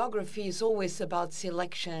 Historiography is always about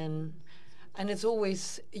selection, and it's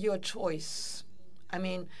always your choice. I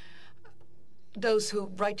mean, those who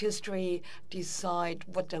write history decide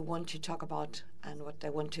what they want to talk about and what they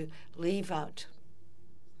want to leave out.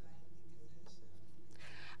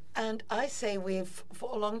 And I say we've,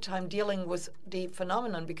 for a long time, dealing with the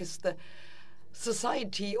phenomenon because the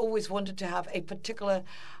society always wanted to have a particular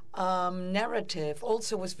narrative,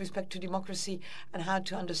 also with respect to democracy and how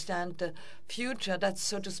to understand the future. That's,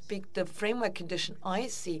 so to speak, the framework condition I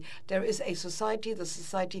see. There is a society, the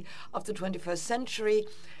society of the 21st century.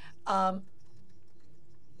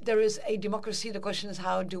 There is a democracy. The question is,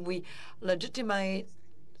 how do we legitimize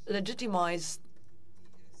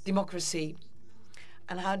democracy?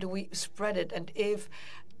 And how do we spread it? And if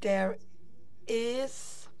there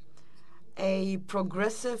is a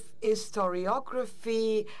progressive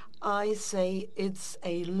historiography, I say it's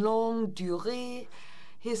a longue durée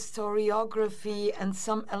historiography, and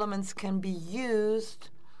some elements can be used,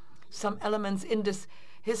 some elements in this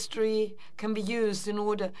history can be used in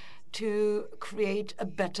order to create a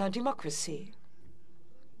better democracy.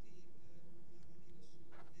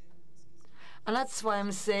 And that's why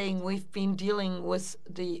I'm saying we've been dealing with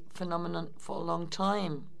the phenomenon for a long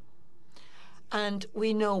time. And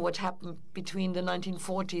we know what happened between the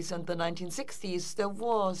 1940s and the 1960s. There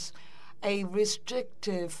was a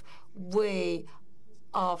restrictive way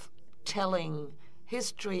of telling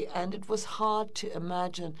history, and it was hard to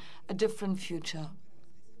imagine a different future.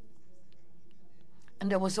 And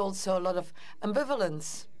there was also a lot of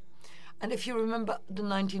ambivalence. And if you remember the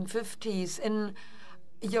 1950s in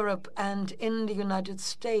Europe and in the United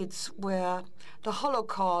States, where the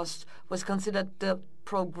Holocaust was considered the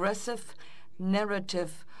progressive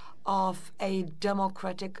narrative of a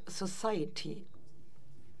democratic society.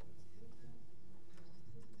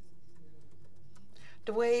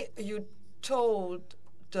 The way you told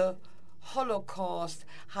the Holocaust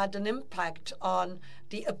had an impact on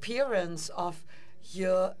the appearance of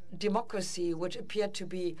your democracy, which appeared to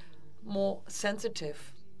be more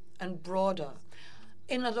sensitive and broader.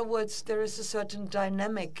 In other words, there is a certain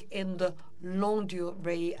dynamic in the longue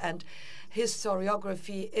durée, and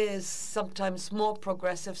historiography is sometimes more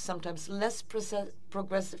progressive, sometimes less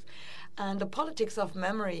progressive, and the politics of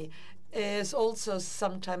memory is also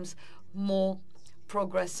sometimes more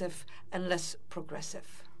progressive and less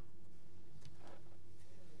progressive.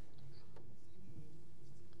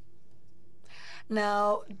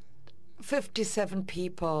 Now, 57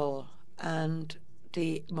 people and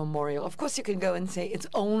the memorial. Of course, you can go and say it's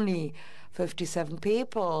only 57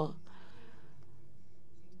 people.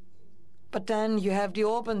 But then you have the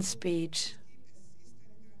Orban speech.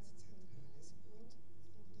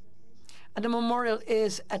 And the memorial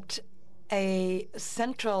is at a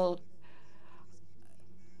central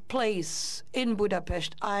place in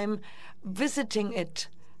Budapest. I'm visiting it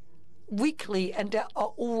weekly, and there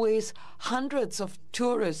are always hundreds of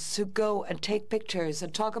tourists who go and take pictures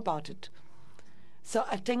and talk about it. So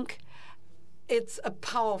I think it's a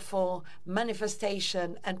powerful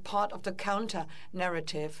manifestation and part of the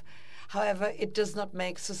counter-narrative. However, it does not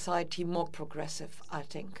make society more progressive, I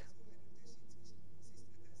think.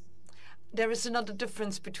 There is another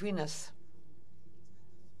difference between us.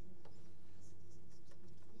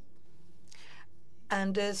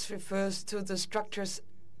 And this refers to the structures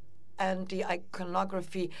and the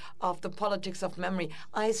iconography of the politics of memory.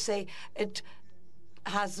 I say it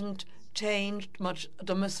hasn't changed much.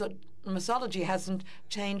 The mythology hasn't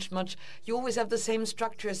changed much. You always have the same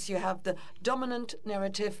structures. You have the dominant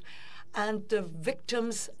narrative and the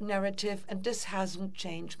victim's narrative, and this hasn't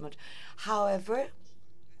changed much. However,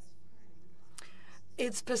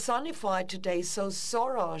 it's personified today, so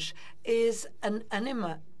Soros is an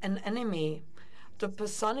enemy, the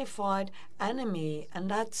personified enemy,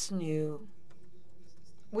 and that's new.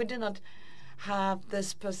 We do not have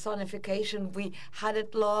this personification. We had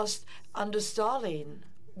it last under Stalin,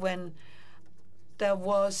 when there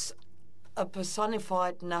was a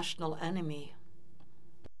personified national enemy.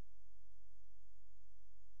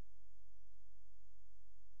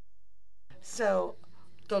 So,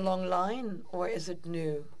 the long line, or is it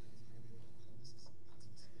new?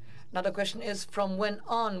 Now the question is, from when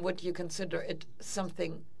on would you consider it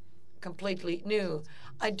something completely new?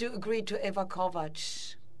 I do agree to Éva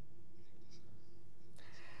Kovács.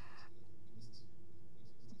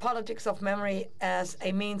 Politics of memory as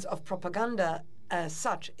a means of propaganda as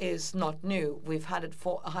such is not new. We've had it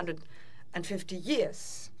for 150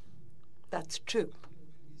 years. That's true.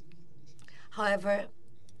 However,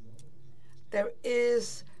 there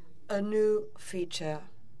is a new feature,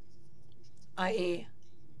 i.e.,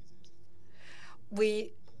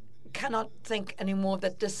 we cannot think anymore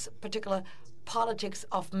that this particular politics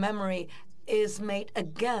of memory is made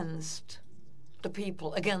against the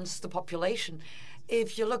people, against the population.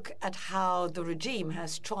 If you look at how the regime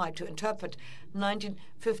has tried to interpret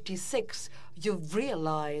 1956, you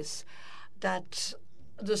realize that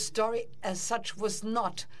the story as such was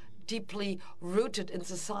not deeply rooted in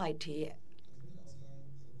society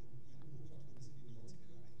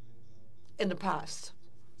in the past.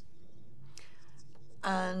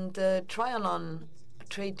 And the Trianon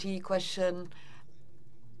Treaty question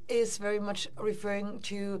is very much referring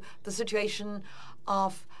to the situation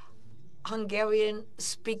of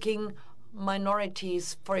Hungarian-speaking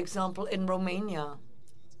minorities, for example, in Romania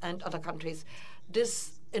and other countries.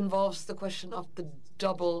 This involves the question of the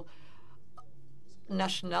double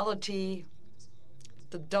nationality,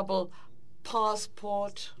 the double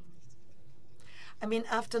passport. I mean,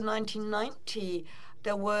 after 1990,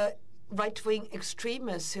 there were right-wing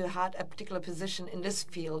extremists who had a particular position in this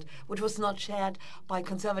field, which was not shared by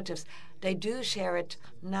conservatives. They do share it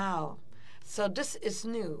now. So this is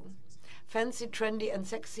new. Fancy, trendy, and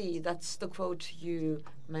sexy, that's the quote you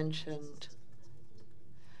mentioned.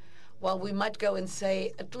 Well, we might go and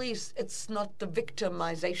say, at least it's not the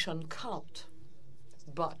victimization cult,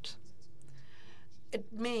 but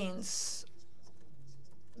it means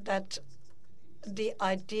that the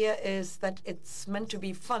idea is that it's meant to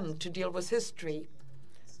be fun to deal with history.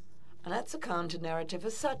 And that's a counter-narrative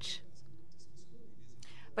as such.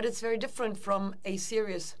 But it's very different from a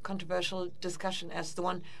serious, controversial discussion as the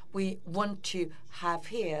one we want to have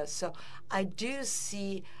here. So I do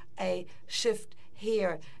see a shift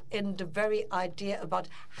here in the very idea about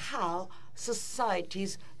how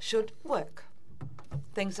societies should work.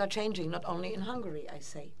 Things are changing, not only in Hungary, I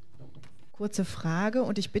say. Kurze Frage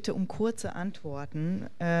und ich bitte kurze Antworten.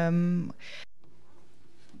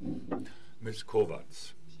 Ms.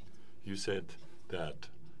 Kovács, you said that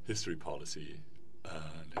history policy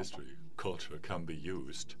and history culture can be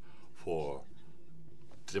used for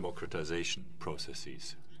democratization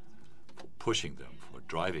processes, for pushing them, for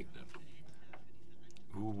driving them.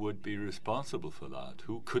 Who would be responsible for that?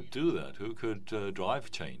 Who could do that? Who could drive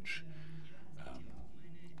change?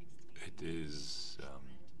 It is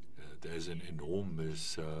there's an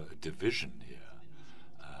enormous division here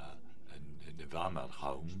in the Weimar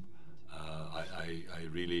Raum. I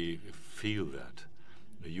really feel that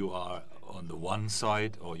you are on the one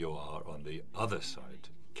side or you are on the other side.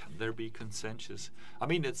 Can there be consensus? I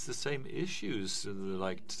mean, it's the same issues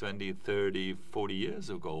like 20, 30, 40 years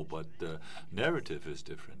ago, but the narrative is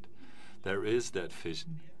different. There is that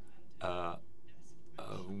vision.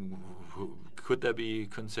 Could there be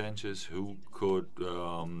consensus? Who could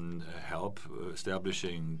help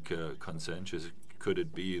establishing consensus? Could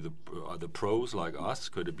it be the pros like us?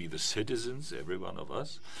 Could it be the citizens, every one of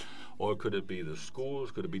us? Or could it be the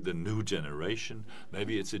schools? Could it be the new generation?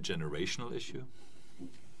 Maybe it's a generational issue.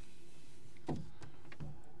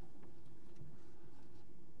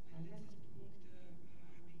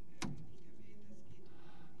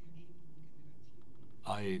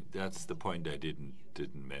 That's the point I didn't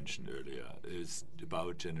mention earlier, is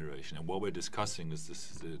about generation. And what we're discussing is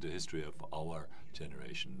the history of our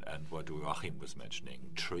generation and what Joachim was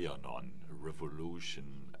mentioning, Trianon,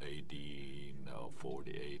 revolution, AD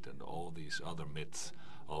 48, and all these other myths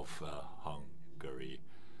of Hungary.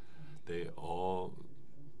 They all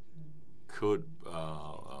could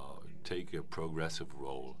take a progressive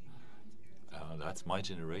role. That's my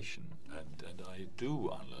generation, and I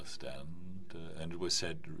do understand. And it was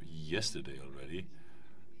said yesterday already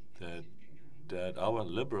that our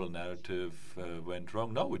liberal narrative went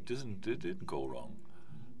wrong. No, it didn't. It didn't go wrong.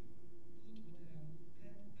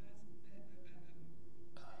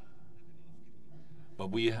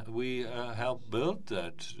 But we helped build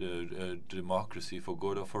that democracy for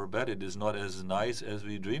good or for bad. It is not as nice as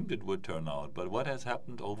we dreamed it would turn out. But what has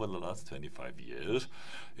happened over the last 25 years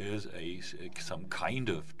is some kind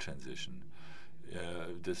of transition.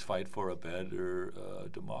 This fight for a better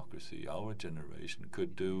democracy. Our generation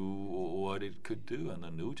could do what it could do, and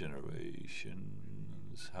the new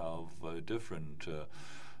generations have a different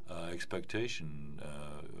expectation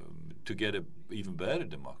to get an even better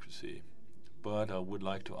democracy. But I would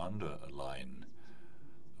like to underline,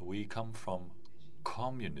 we come from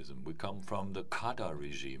communism, we come from the Kada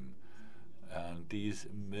regime, and these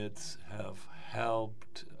myths have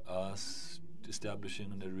helped us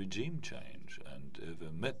establishing a regime change. And if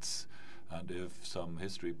a myths and if some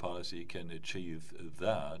history policy can achieve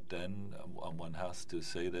that, then one has to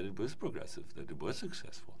say that it was progressive, that it was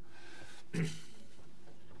successful.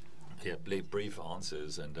 Yeah, brief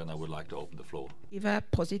answers, and then I would like to open the floor. Give a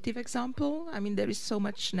positive example. I mean, there is so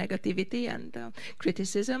much negativity and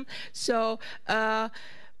criticism. So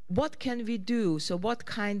what can we do? So what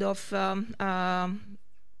kind of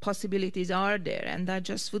possibilities are there? And I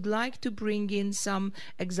just would like to bring in some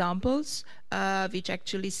examples which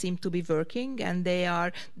actually seem to be working, and they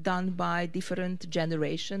are done by different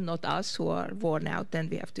generation, not us who are worn out and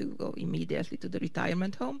we have to go immediately to the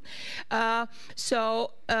retirement home.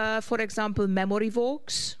 For example, memory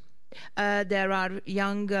walks. There are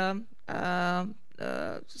young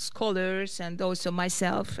scholars and also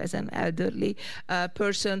myself as an elderly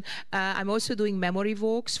person. I'm also doing memory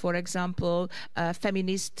walks, for example,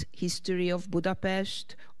 feminist history of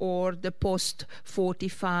Budapest or the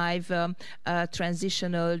post-45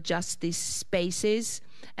 transitional justice spaces.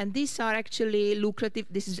 And these are actually lucrative.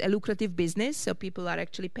 This is a lucrative business, so people are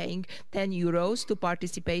actually paying 10 euros to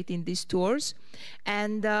participate in these tours.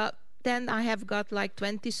 And then I have got like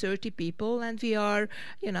 20, 30 people, and we are,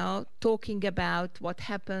 talking about what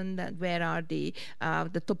happened and where are the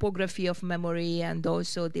topography of memory and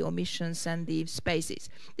also the omissions and the spaces.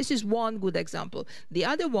 This is one good example. The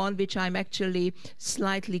other one, which I'm actually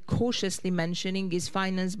slightly cautiously mentioning, is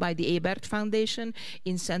financed by the Ebert Foundation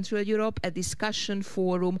in Central Europe, a discussion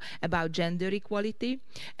forum about gender equality,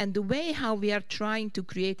 and the way how we are trying to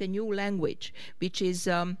create a new language, which is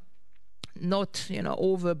not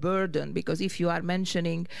overburdened, because if you are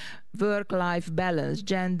mentioning work-life balance,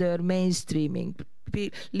 gender mainstreaming,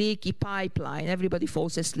 leaky pipeline, everybody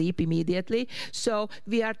falls asleep immediately. So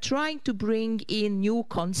we are trying to bring in new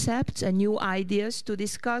concepts and new ideas to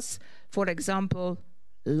discuss, for example,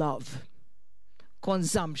 love,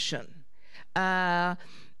 consumption,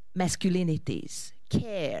 masculinities,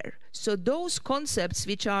 care. So those concepts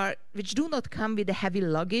which do not come with a heavy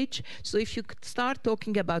luggage. So if you start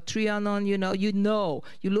talking about Trianon, you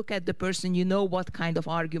look at the person, you know what kind of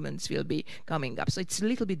arguments will be coming up. So it's a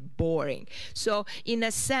little bit boring. So in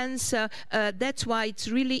a sense, that's why it's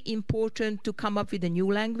really important to come up with a new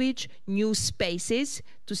language, new spaces,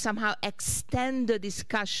 to somehow extend the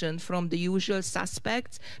discussion from the usual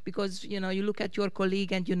suspects, because you look at your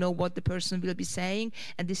colleague and you know what the person will be saying,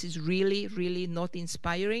 and this is really, really not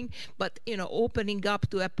inspiring. But opening up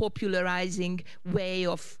to a popularizing way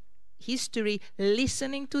of history,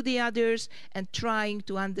 listening to the others and trying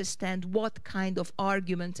to understand what kind of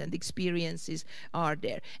arguments and experiences are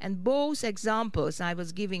there. And both examples I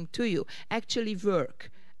was giving to you actually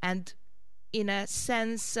work, and in a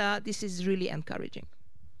sense this is really encouraging.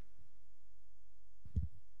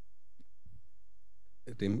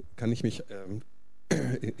 Dem kann ich mich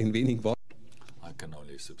in wenigen Worten. I can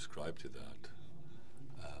only subscribe to that.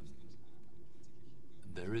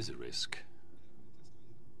 There is a risk,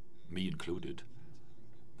 me included,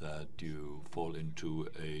 that you fall into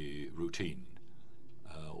a routine.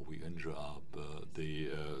 We injure up the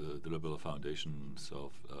liberal foundations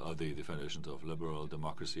of the foundations of liberal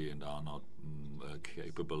democracy and are not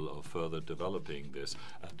capable of further developing this.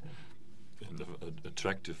 And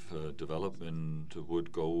attractive development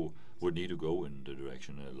would need to go in the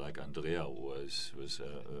direction like Andrea was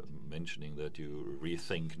mentioning, that you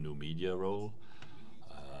rethink new media role.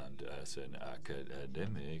 And as an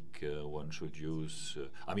academic, one should use,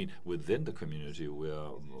 within the community we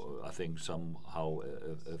are, I think, somehow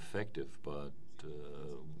effective, but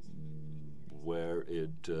where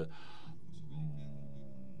it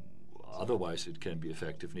otherwise it can be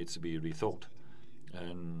effective needs to be rethought.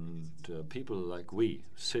 And people like we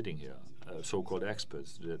sitting here, so-called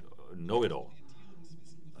experts that know it all,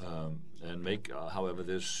 and make, however,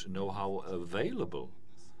 this know-how available.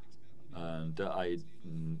 And the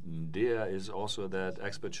idea is also that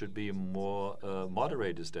experts should be more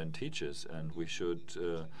moderators than teachers, and we should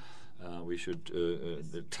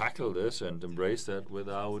tackle this and embrace that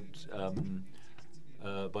without.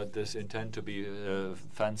 But this intent to be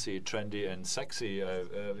fancy, trendy, and sexy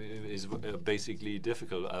is basically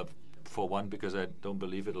difficult. For one, because I don't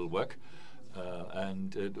believe it'll work,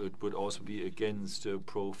 and it would also be against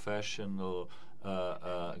professional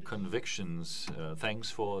convictions. Thanks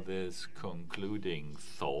for this concluding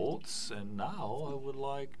thoughts. And now I would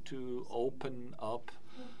like to open up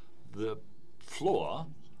the floor.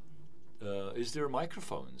 Is there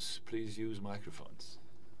microphones? Please use microphones.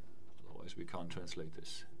 Otherwise we can't translate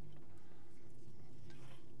this.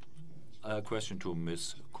 A question to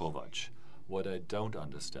Ms. Kovács. What I don't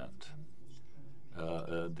understand,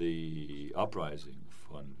 the uprising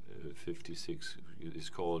from 56 is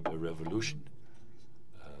called a revolution.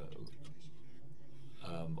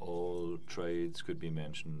 All trades could be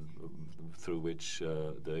mentioned through which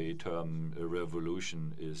the term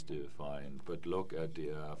revolution is defined. But look at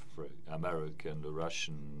the American, the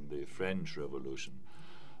Russian, the French Revolution.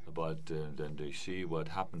 But then they see what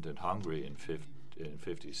happened in Hungary in in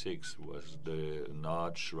 56 was the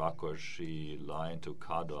Nagy-Rákosi line to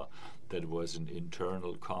Kádár. That was an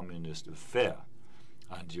internal communist affair.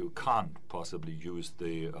 And you can't possibly use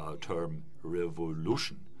the term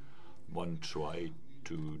revolution. One tried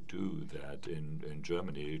to do that in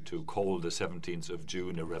Germany, to call the 17th of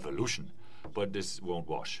June a revolution. But this won't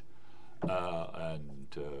wash. And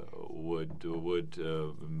would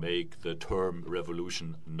make the term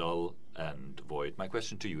revolution null and void. My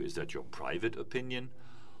question to you, is that your private opinion,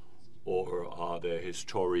 or are there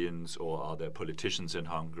historians or are there politicians in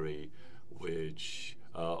Hungary which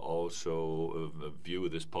also view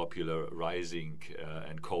this popular rising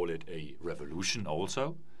and call it a revolution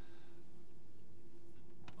also?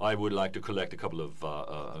 I would like to collect a couple of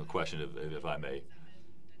questions, if I may.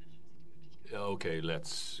 Okay,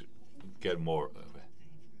 let's get more.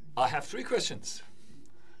 I have 3 questions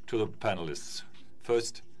to the panelists.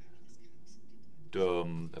 First, the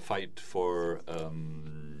fight for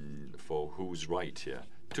who's right here.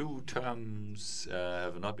 2 terms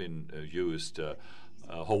have not been used: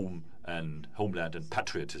 homeland and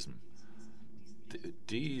patriotism.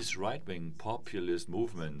 These right-wing populist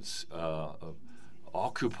movements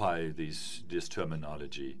occupy this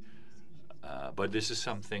terminology. But this is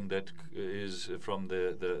something that is from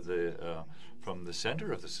the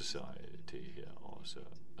center of the society here also,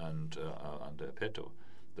 and under Peto,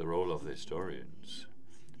 the role of the historians.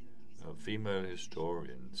 Female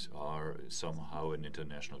historians are somehow an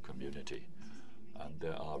international community, and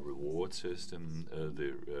there are reward systems.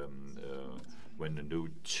 When a new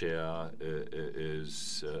chair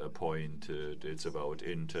is appointed, it's about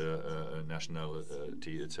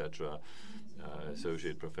internationality, etc.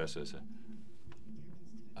 Associate professors.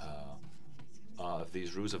 Have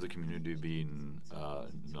these rules of the community been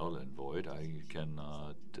null and void? I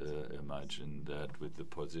cannot imagine that with the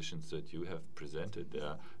positions that you have presented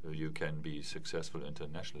there, you can be successful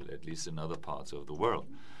internationally, at least in other parts of the world.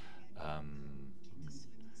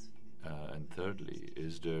 And thirdly,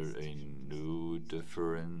 is there a new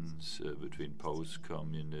difference between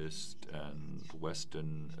post-communist and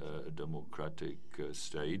Western democratic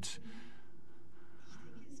states?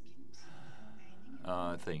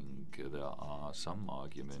 I think there are some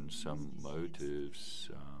arguments, some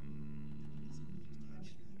motives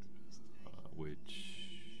which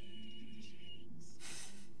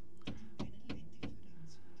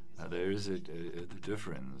there is a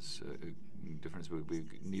difference. Difference we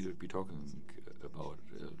need to be talking about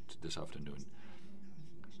this afternoon.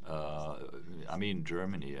 I mean,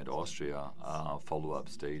 Germany and Austria are follow-up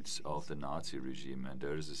states of the Nazi regime, and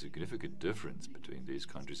there is a significant difference between these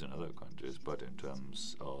countries and other countries. But in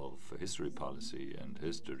terms of history policy and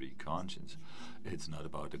history conscience, it's not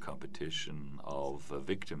about the competition of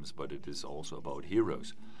victims, but it is also about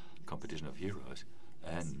heroes, competition of heroes.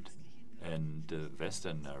 And the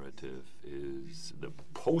Western narrative is the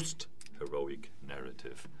post-heroic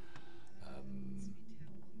narrative.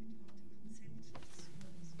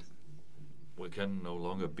 We can no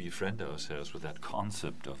longer befriend ourselves with that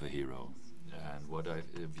concept of a hero, and what I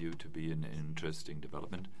view to be an interesting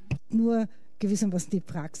development. Nur gewissermaßen die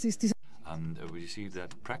Praxis dieser we see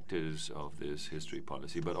that practice of this history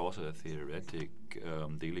policy, but also a theoretic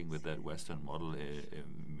dealing with that Western model,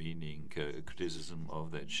 meaning criticism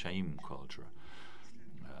of that shame culture.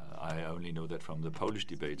 I only know that from the Polish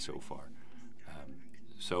debate so far.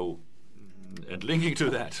 And linking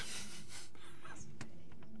to that,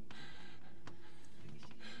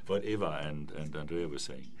 what Éva and Andrea were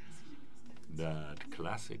saying, that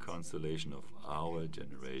classic constellation of our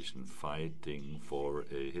generation fighting for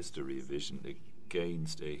a history vision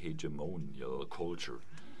against a hegemonial culture.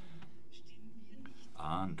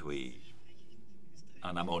 Aren't we?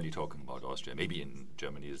 And I'm only talking about Austria. Maybe in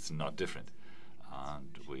Germany it's not different.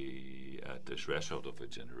 Aren't we at the threshold of a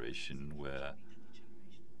generation where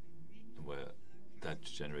that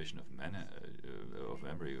generation of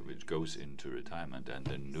memory which goes into retirement, and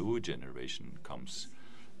the new generation comes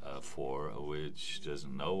which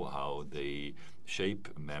doesn't know how they shape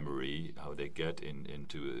memory, how they get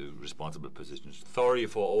into responsible positions? Sorry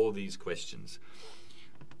for all these questions.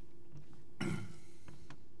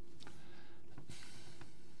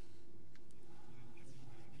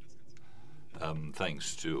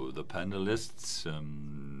 Thanks to the panelists.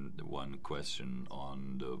 One question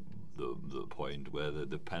on the point whether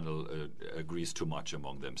the panel agrees too much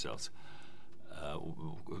among themselves.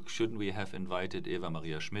 Shouldn't we have invited Eva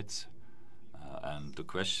Maria Schmitz? And the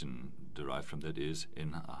question derived from that is,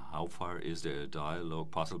 in how far is there a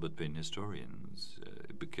dialogue possible between historians?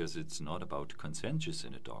 Because it's not about consensus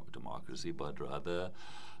in a democracy, but rather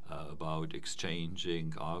about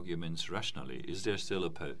exchanging arguments rationally? Is there still a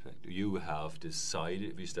perfect? You have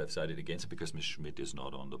decided, we have decided against it because Ms. Schmidt is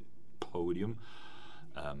not on the podium.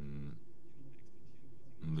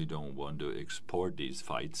 We don't want to export these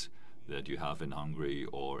fights that you have in Hungary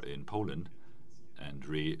or in Poland and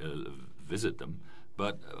revisit them.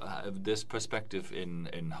 But this perspective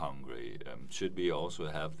in Hungary, should we also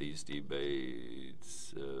have these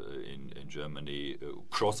debates in Germany,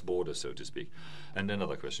 cross-border, so to speak? And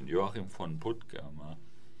another question, Joachim von Puttkamer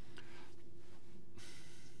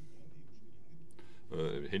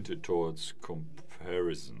hinted towards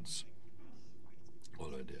comparisons.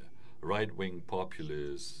 Already, right-wing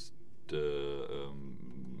populist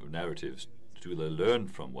narratives. Do they learn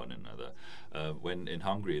from one another? When in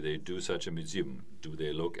Hungary they do such a museum, do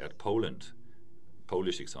they look at Poland,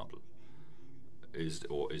 Polish example? Is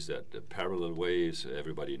that the parallel ways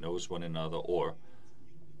everybody knows one another, or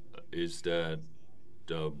is that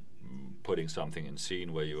putting something in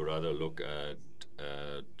scene where you rather look at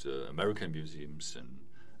American museums and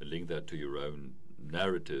link that to your own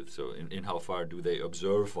narrative? So in how far do they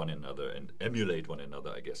observe one another and emulate one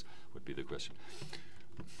another, I guess, would be the question.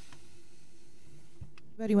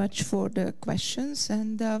 Very much for the questions,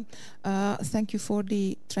 and thank you for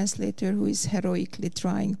the translator who is heroically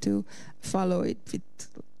trying to follow it with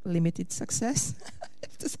limited success. I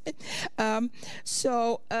have to say.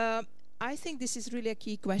 I think this is really a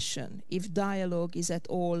key question, if dialogue is at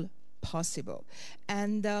all possible.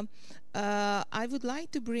 And I would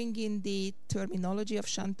like to bring in the terminology of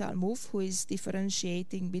Chantal Mouffe, who is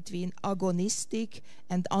differentiating between agonistic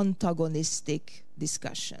and antagonistic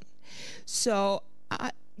discussion. So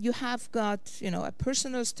you have got, a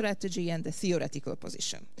personal strategy and a theoretical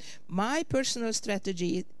position. My personal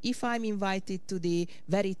strategy, if I'm invited to the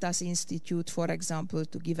Veritas Institute, for example,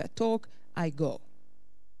 to give a talk, I go.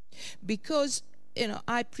 Because,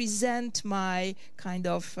 I present my kind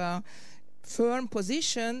of firm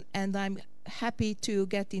position, and I'm happy to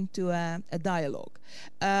get into a dialogue,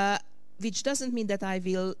 which doesn't mean that I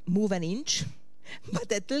will move an inch, but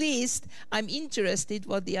at least I'm interested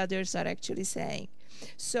what the others are actually saying.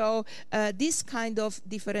 So this kind of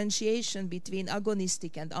differentiation between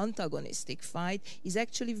agonistic and antagonistic fight is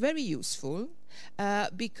actually very useful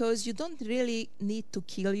because you don't really need to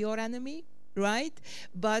kill your enemy, right?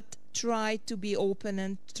 But try to be open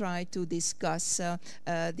and try to discuss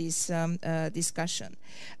this discussion.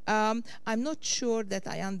 I'm not sure that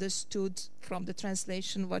I understood from the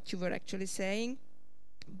translation what you were actually saying,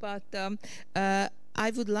 but I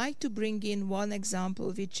would like to bring in one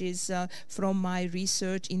example, which is from my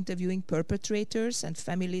research interviewing perpetrators and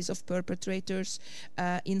families of perpetrators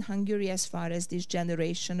in Hungary as far as this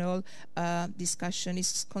generational discussion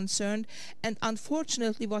is concerned. And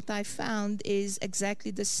unfortunately, what I found is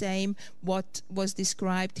exactly the same what was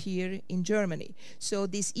described here in Germany. So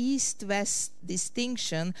this East-West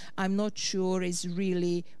distinction, I'm not sure is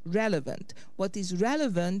really relevant. What is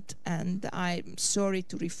relevant, and I'm sorry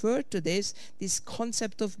to refer to this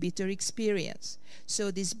concept of bitter experience.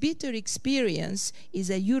 So this bitter experience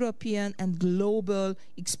is a European and global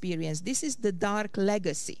experience. This is the dark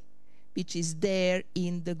legacy which is there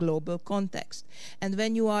in the global context. And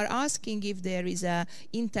when you are asking if there is an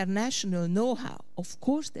international know-how, of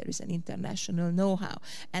course there is an international know-how.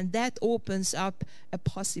 And that opens up a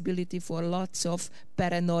possibility for lots of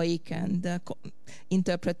paranoid and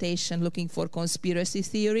interpretation, looking for conspiracy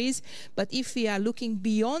theories. But if we are looking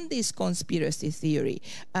beyond this conspiracy theory,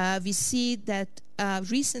 we see that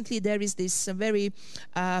recently there is this very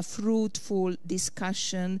fruitful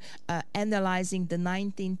discussion analyzing the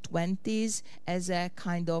 1920s as a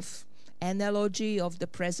kind of analogy of the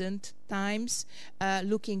present times,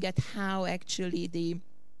 looking at how actually the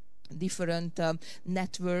different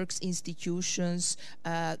networks, institutions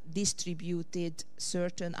distributed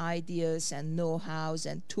certain ideas and know-hows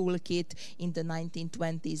and toolkit in the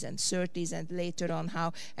 1920s and 30s, and later on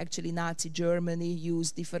how actually Nazi Germany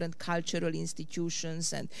used different cultural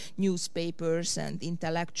institutions and newspapers and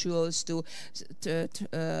intellectuals to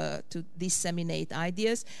disseminate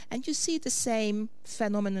ideas. And you see the same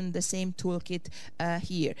phenomenon, the same toolkit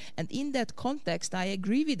here. And in that context, I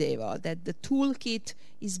agree with Éva that the toolkit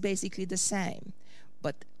is basically the same.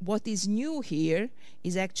 But what is new here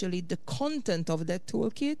is actually the content of that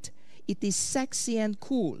toolkit. It is sexy and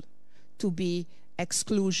cool to be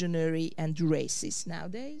exclusionary and racist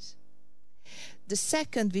nowadays. The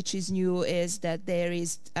second, which is new, is that there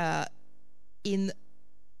is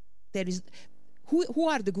who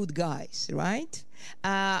are the good guys, right?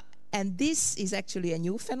 And this is actually a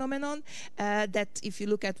new phenomenon that if you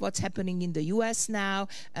look at what's happening in the US now,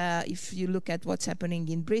 if you look at what's happening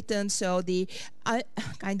in Britain, so the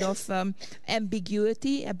kind of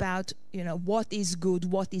ambiguity about what is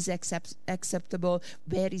good, what is acceptable,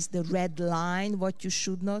 where is the red line, what you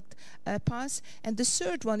should not pass. And the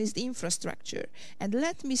third one is the infrastructure. And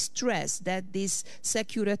let me stress that this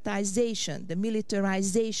securitization, the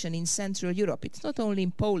militarization in Central Europe, it's not only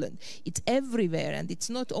in Poland, it's everywhere, and it's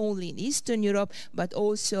not only in Eastern Europe, but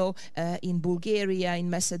also in Bulgaria, in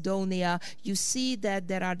Macedonia. You see that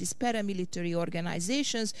there are these paramilitary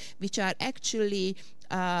organizations which are actually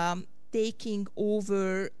taking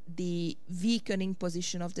over the weakening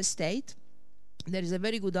position of the state. There is a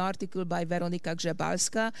very good article by Weronika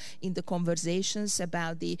Grzebalska in the Conversations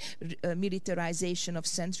about the militarization of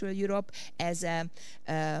Central Europe as a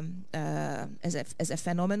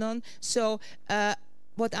phenomenon. So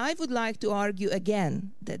what I would like to argue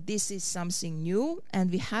again, that this is something new,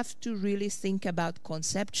 and we have to really think about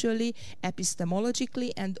conceptually,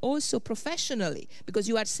 epistemologically, and also professionally, because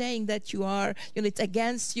you are saying that you are, it's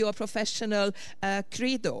against your professional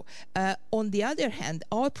credo. On the other hand,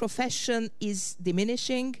 our profession is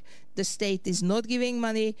diminishing. The state is not giving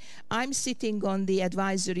money. I'm sitting on the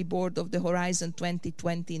advisory board of the Horizon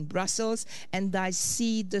 2020 in Brussels, and I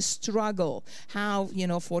see the struggle, how,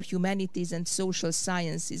 for humanities and social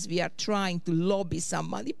sciences, we are trying to lobby some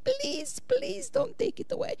money. Please, please don't take it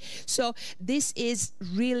away. So this is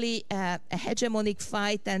really a hegemonic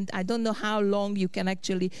fight, and I don't know how long you can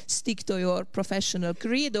actually stick to your professional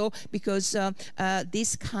credo, because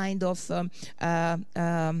this kind of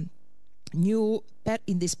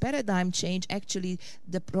in this paradigm change, actually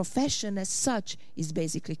the profession as such is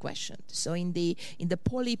basically questioned. So in the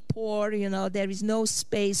polypore, there is no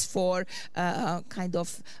space for kind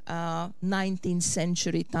of 19th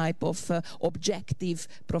century type of objective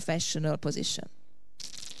professional position.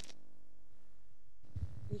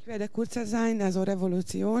 Ich werde kurzer sein, also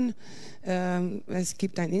Revolution. Es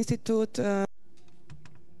gibt ein Institut.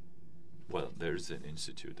 Well, there's an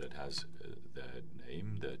institute that has that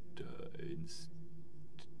name, that Institution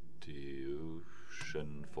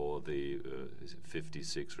for the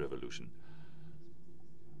 56 Revolution.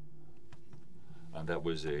 And that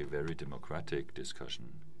was a very democratic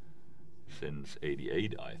discussion since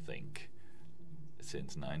 88, I think,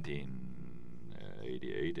 since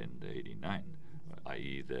 1988 and 89,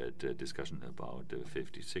 i.e. that discussion about the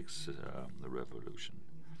 56 revolution.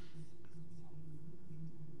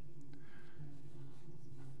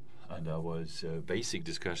 And there was a basic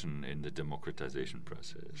discussion in the democratization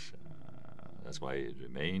process. That's why it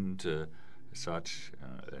remained such,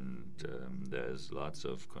 and there's lots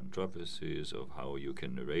of controversies of how you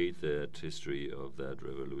can narrate that history of that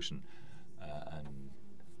revolution. And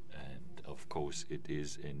of course, it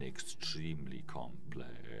is an extremely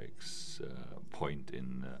complex point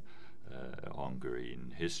in Hungary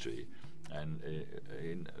in history. And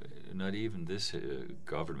not even this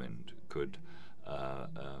government could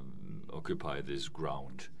occupy this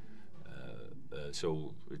ground.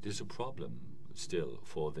 So it is a problem still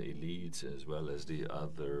for the elites as well as the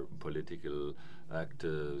other political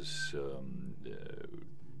actors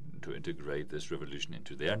to integrate this revolution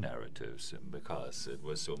into their narratives, because it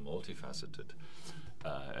was so multifaceted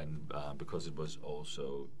and because it was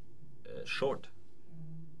also a short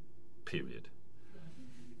period.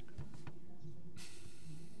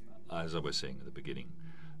 As I was saying at the beginning,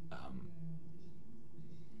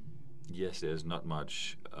 yes, there's not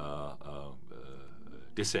much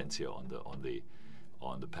dissent here on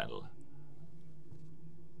the panel.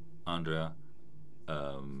 Andrea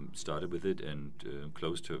started with it and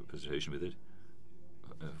closed her presentation with it.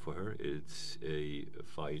 For her, it's a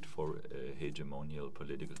fight for a hegemonial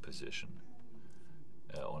political position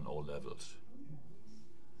on all levels.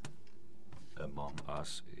 Among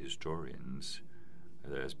us historians,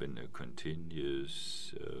 there has been a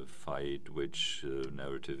continuous fight which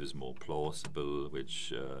narrative is more plausible,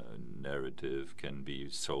 which narrative can be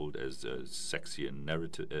sold as sexy and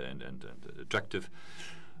narrative and attractive.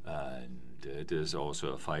 And it is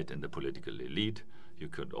also a fight in the political elite. You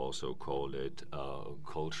could also call it a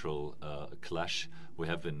cultural clash. We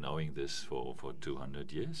have been knowing this for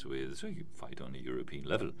 200 years. So you fight on a European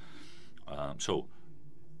level. So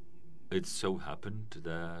it so happened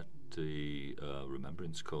that the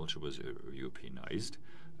remembrance culture was Europeanized,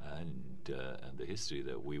 and the history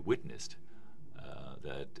that we witnessed,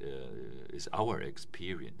 that is our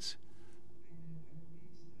experience.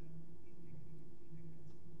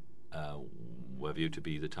 Were viewed to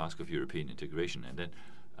be the task of European integration, and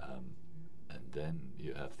then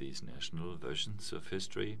you have these national versions of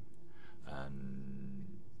history, and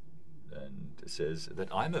and says that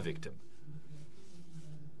I'm a victim.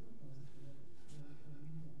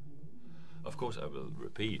 Of course, I will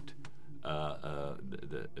repeat the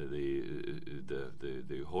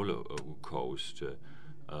Holocaust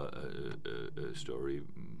story,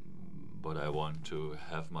 but I want to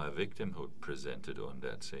have my victimhood presented on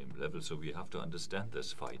that same level. So we have to understand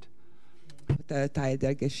this fight. Teil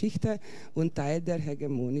der Geschichte und Teil der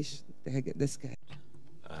des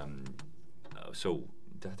So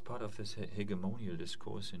that part of this hegemonial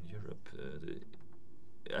discourse in Europe,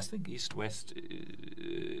 I think East-West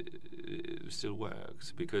still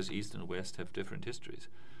works, because East and West have different histories.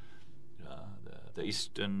 The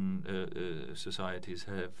Eastern societies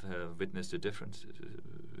have witnessed a different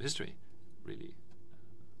history, really.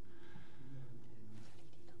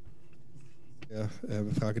 Ja,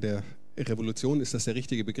 Frage der Revolution, ist das der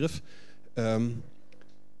richtige Begriff?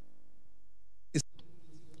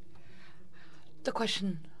 The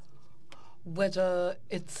question whether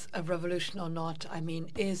it's a revolution or not, I mean,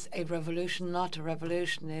 is a revolution not a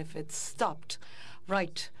revolution if it's stopped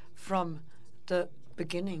right from the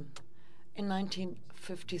beginning? In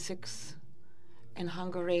 1956 in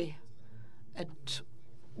Hungary, it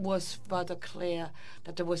was rather clear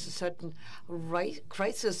that there was a certain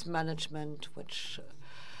crisis management which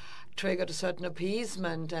triggered a certain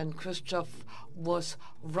appeasement, and Khrushchev was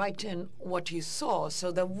right in what he saw.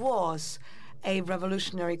 So there was a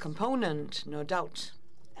revolutionary component, no doubt.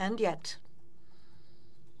 And yet,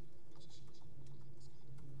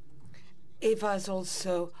 Eva is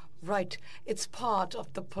also right. It's part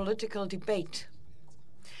of the political debate.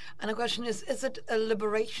 And the question is it a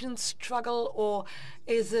liberation struggle, or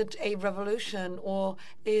is it a revolution, or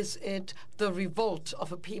is it the revolt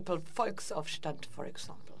of a people, Volksaufstand, for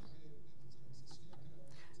example?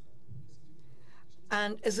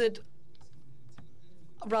 And is it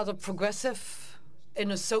rather progressive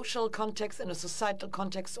in a social context, in a societal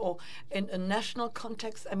context, or in a national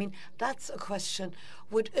context? I mean, that's a question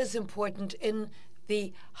which is important in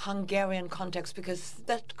the Hungarian context, because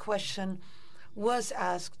that question was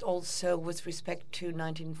asked also with respect to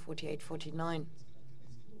 1948-49.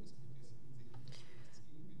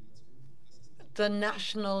 The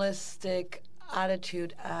nationalistic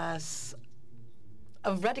attitude as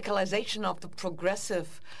a radicalization of the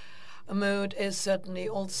progressive mood is certainly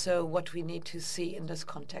also what we need to see in this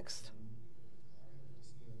context.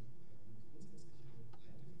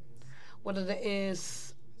 Whether there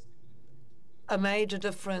is a major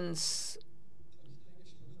difference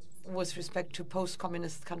with respect to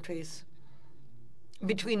post-communist countries,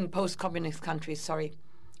 between post-communist countries, sorry,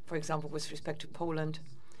 for example, with respect to Poland,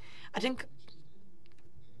 I think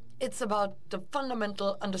it's about the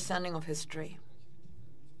fundamental understanding of history.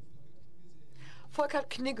 Volker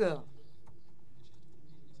Knigge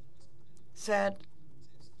said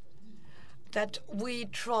that we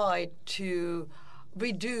try to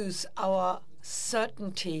reduce our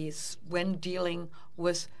certainties when dealing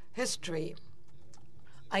with history,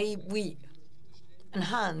 i.e. we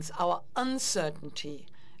enhance our uncertainty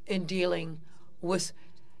in dealing with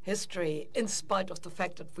history, in spite of the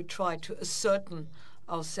fact that we try to ascertain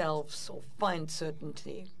ourselves or find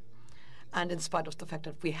certainty, and in spite of the fact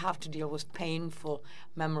that we have to deal with painful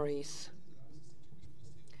memories.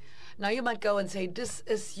 Now you might go and say, this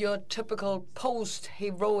is your typical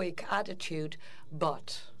post-heroic attitude,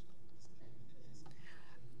 but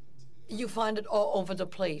you find it all over the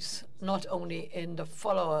place, not only in the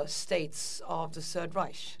follower states of the Third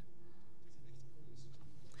Reich.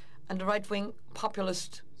 And the right-wing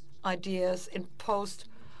populist ideas in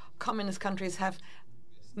post-communist countries have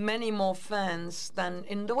many more fans than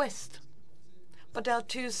in the West. But there are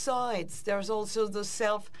two sides. There's also the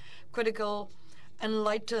self-critical,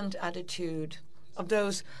 enlightened attitude of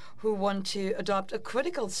those who want to adopt a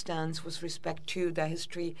critical stance with respect to their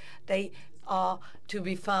history. They are to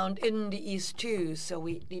be found in the East too, so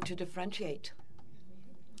we need to differentiate.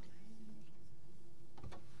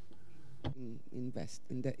 In West.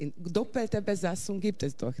 In doppelte Besatzung gibt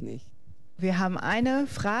es doch nicht. Wir haben eine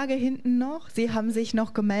Frage hinten noch. Sie haben sich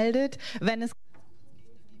noch gemeldet. Wenn es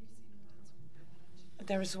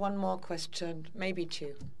There is one more question, maybe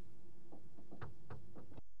two.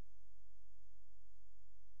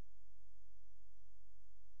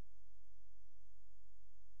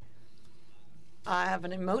 I have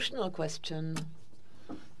an emotional question.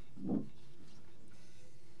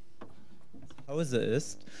 Hause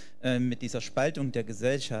ist, mit dieser Spaltung der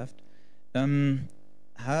Gesellschaft, haben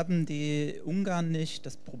die Ungarn nicht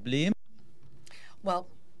das Problem? Well,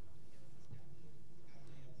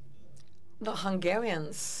 the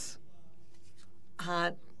Hungarians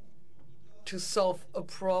had to solve a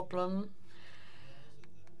problem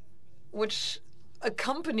which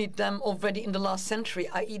accompanied them already in the last century,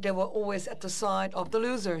 i.e. they were always at the side of the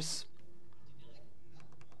losers.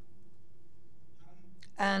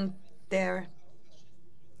 And their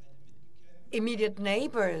immediate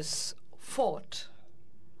neighbors fought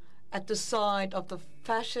at the side of the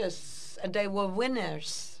fascists, and they were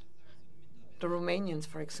winners, the Romanians,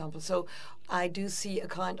 for example. So I do see a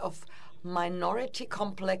kind of minority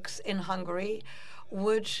complex in Hungary,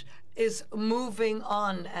 which is moving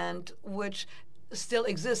on and which still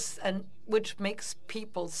exists and which makes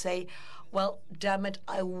people say, well, damn it,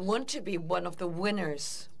 I want to be one of the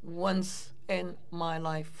winners once in my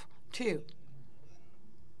life too.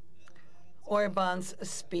 Orban's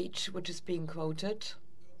speech, which is being quoted,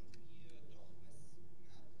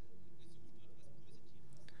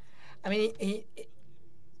 I mean,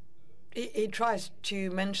 he tries to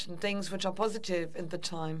mention things which are positive in the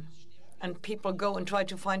time, and people go and try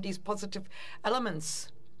to find these positive elements.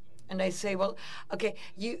 And they say, well, okay,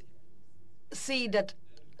 you see that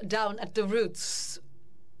down at the roots,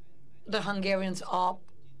 the Hungarians are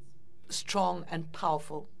strong and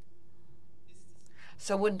powerful.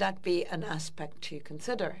 So wouldn't that be an aspect to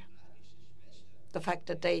consider? The fact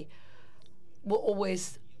that they were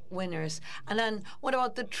always winners. And then what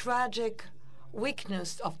about the tragic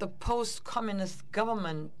weakness of the post-communist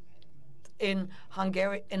government in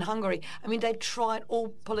Hungary? I mean, they tried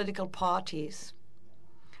all political parties,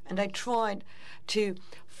 and they tried to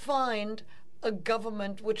find a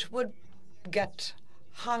government which would get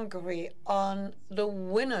Hungary on the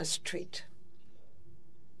winner's street.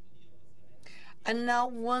 And now,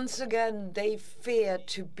 once again, they fear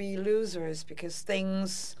to be losers because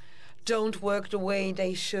things don't work the way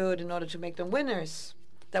they should in order to make them winners.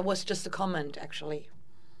 That was just a comment, actually.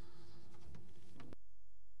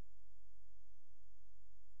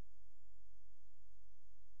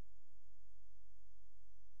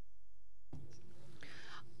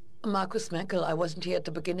 Markus Merkel, I wasn't here at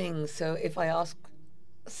the beginning, so if I ask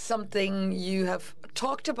something you have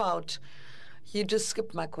talked about, you just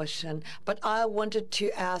skipped my question. But I wanted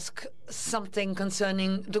to ask something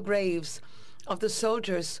concerning the graves of the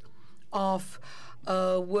soldiers of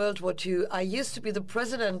World War II. I used to be the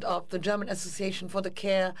president of the German Association for the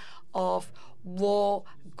Care of War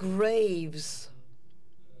Graves.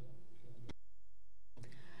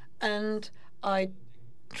 And I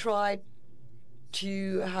tried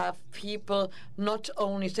to have people not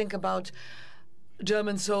only think about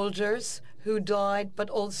German soldiers who died, but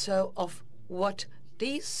also of what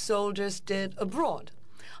these soldiers did abroad.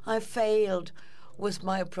 I failed with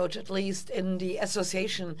my approach, at least in the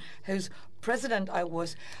association whose president I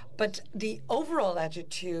was. But the overall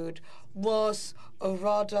attitude was a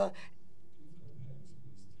rather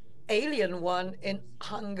alien one in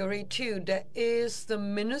Hungary, too. There is the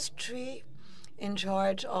ministry in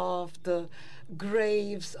charge of the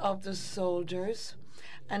graves of the soldiers.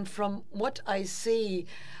 And from what I see,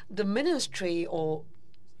 the ministry or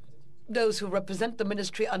those who represent the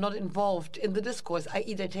ministry are not involved in the discourse,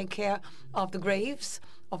 i.e. they take care of the graves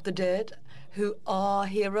of the dead who are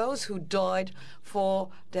heroes who died for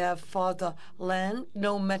their fatherland,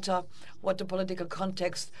 no matter what the political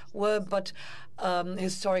context were, but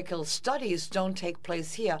historical studies don't take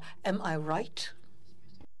place here. Am I right?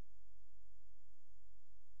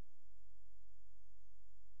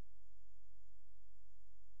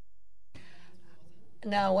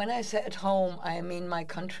 Now, when I say at home, I mean my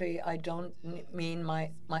country. I don't mean my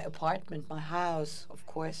apartment, my house, of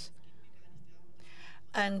course.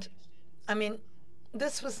 And, I mean,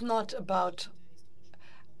 this was not about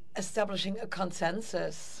establishing a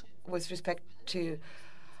consensus with respect to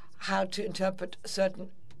how to interpret certain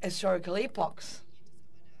historical epochs.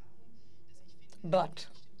 But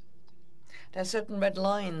there are certain red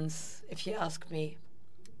lines, if you ask me.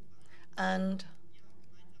 And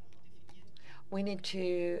we need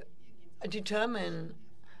to determine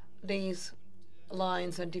these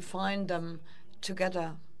lines and define them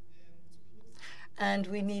together. And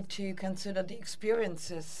we need to consider the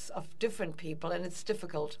experiences of different people, and it's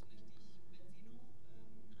difficult.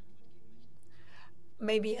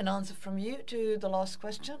 Maybe an answer from you to the last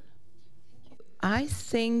question? I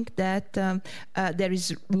think that there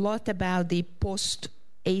is a lot about the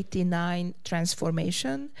post-89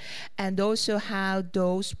 transformation, and also how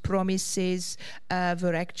those promises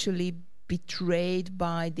were actually betrayed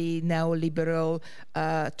by the neoliberal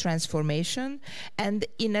transformation. And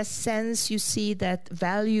in a sense, you see that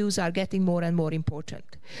values are getting more and more important.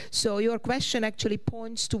 So your question actually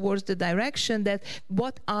points towards the direction that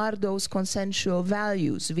what are those consensual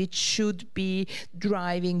values which should be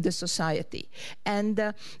driving the society.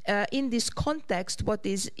 And in this context, what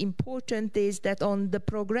is important is that on the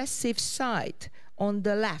progressive side, on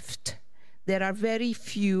the left, there are very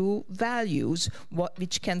few values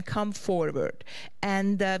which can come forward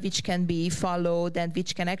and which can be followed and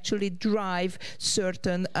which can actually drive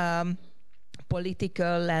certain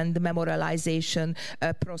political and memorialization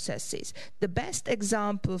processes. The best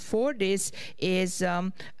example for this is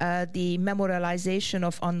the memorialization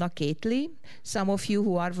of Anna Kétli. Some of you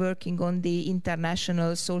who are working on the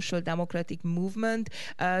international social democratic movement,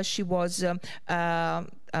 she was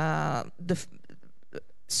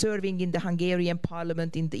serving in the Hungarian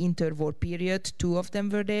parliament in the interwar period. Two of them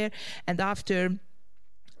were there. And after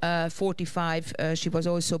 45, she was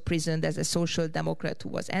also imprisoned as a social democrat who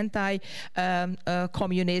was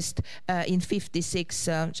anti-communist. In 56,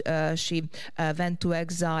 she went to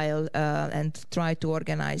exile and tried to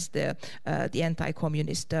organize the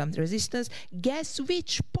anti-communist resistance. Guess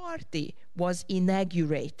which party was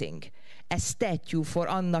inaugurating a statue for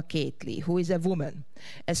Anna Kétli, who is a woman,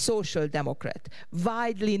 a social democrat,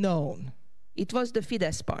 widely known? It was the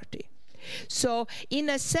Fidesz party. So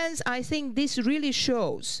in a sense, I think this really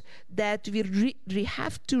shows that we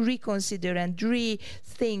have to reconsider and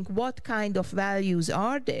rethink what kind of values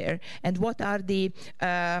are there and what are the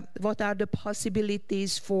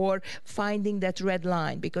possibilities for finding that red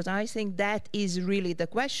line, because I think that is really the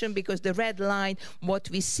question, because the red line, what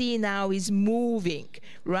we see now, is moving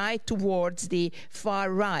right towards the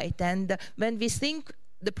far right. And when we think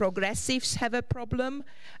the progressives have a problem,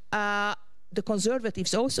 the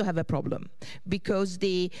conservatives also have a problem, because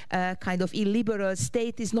the kind of illiberal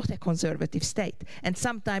state is not a conservative state. And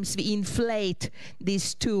sometimes we inflate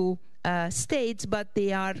these two states, but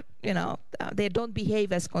they are, they don't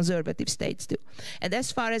behave as conservative states do. And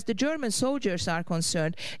as far as the German soldiers are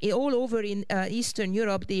concerned, all over in Eastern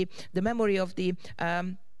Europe, the memory of the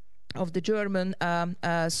German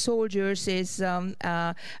soldiers is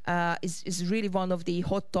really one of the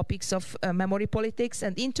hot topics of memory politics.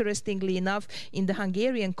 And interestingly enough, in the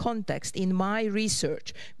Hungarian context, in my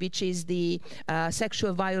research, which is the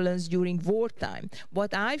sexual violence during wartime,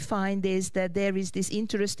 what I find is that there is this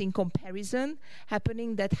interesting comparison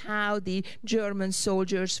happening, that how the German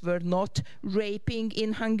soldiers were not raping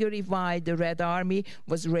in Hungary, while the Red Army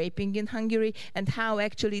was raping in Hungary, and how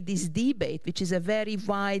actually this debate, which is a very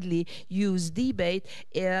widely used debate,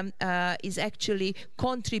 is actually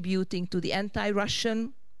contributing to the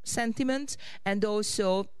anti-Russian sentiments, and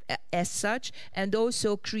also as such, and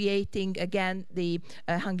also creating again the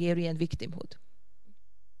Hungarian victimhood.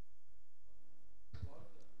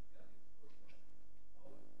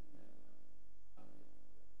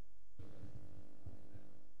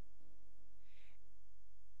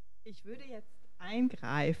 Ich würde jetzt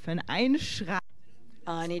eingreifen, einschreiten.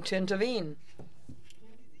 I need to intervene.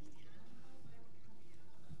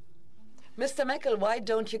 Mr. Meckel, why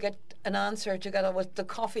don't you get an answer together with the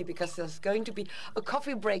coffee? Because there's going to be a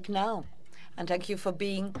coffee break now. And thank you for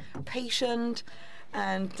being patient,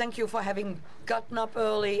 and thank you for having gotten up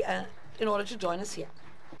early in order to join us here.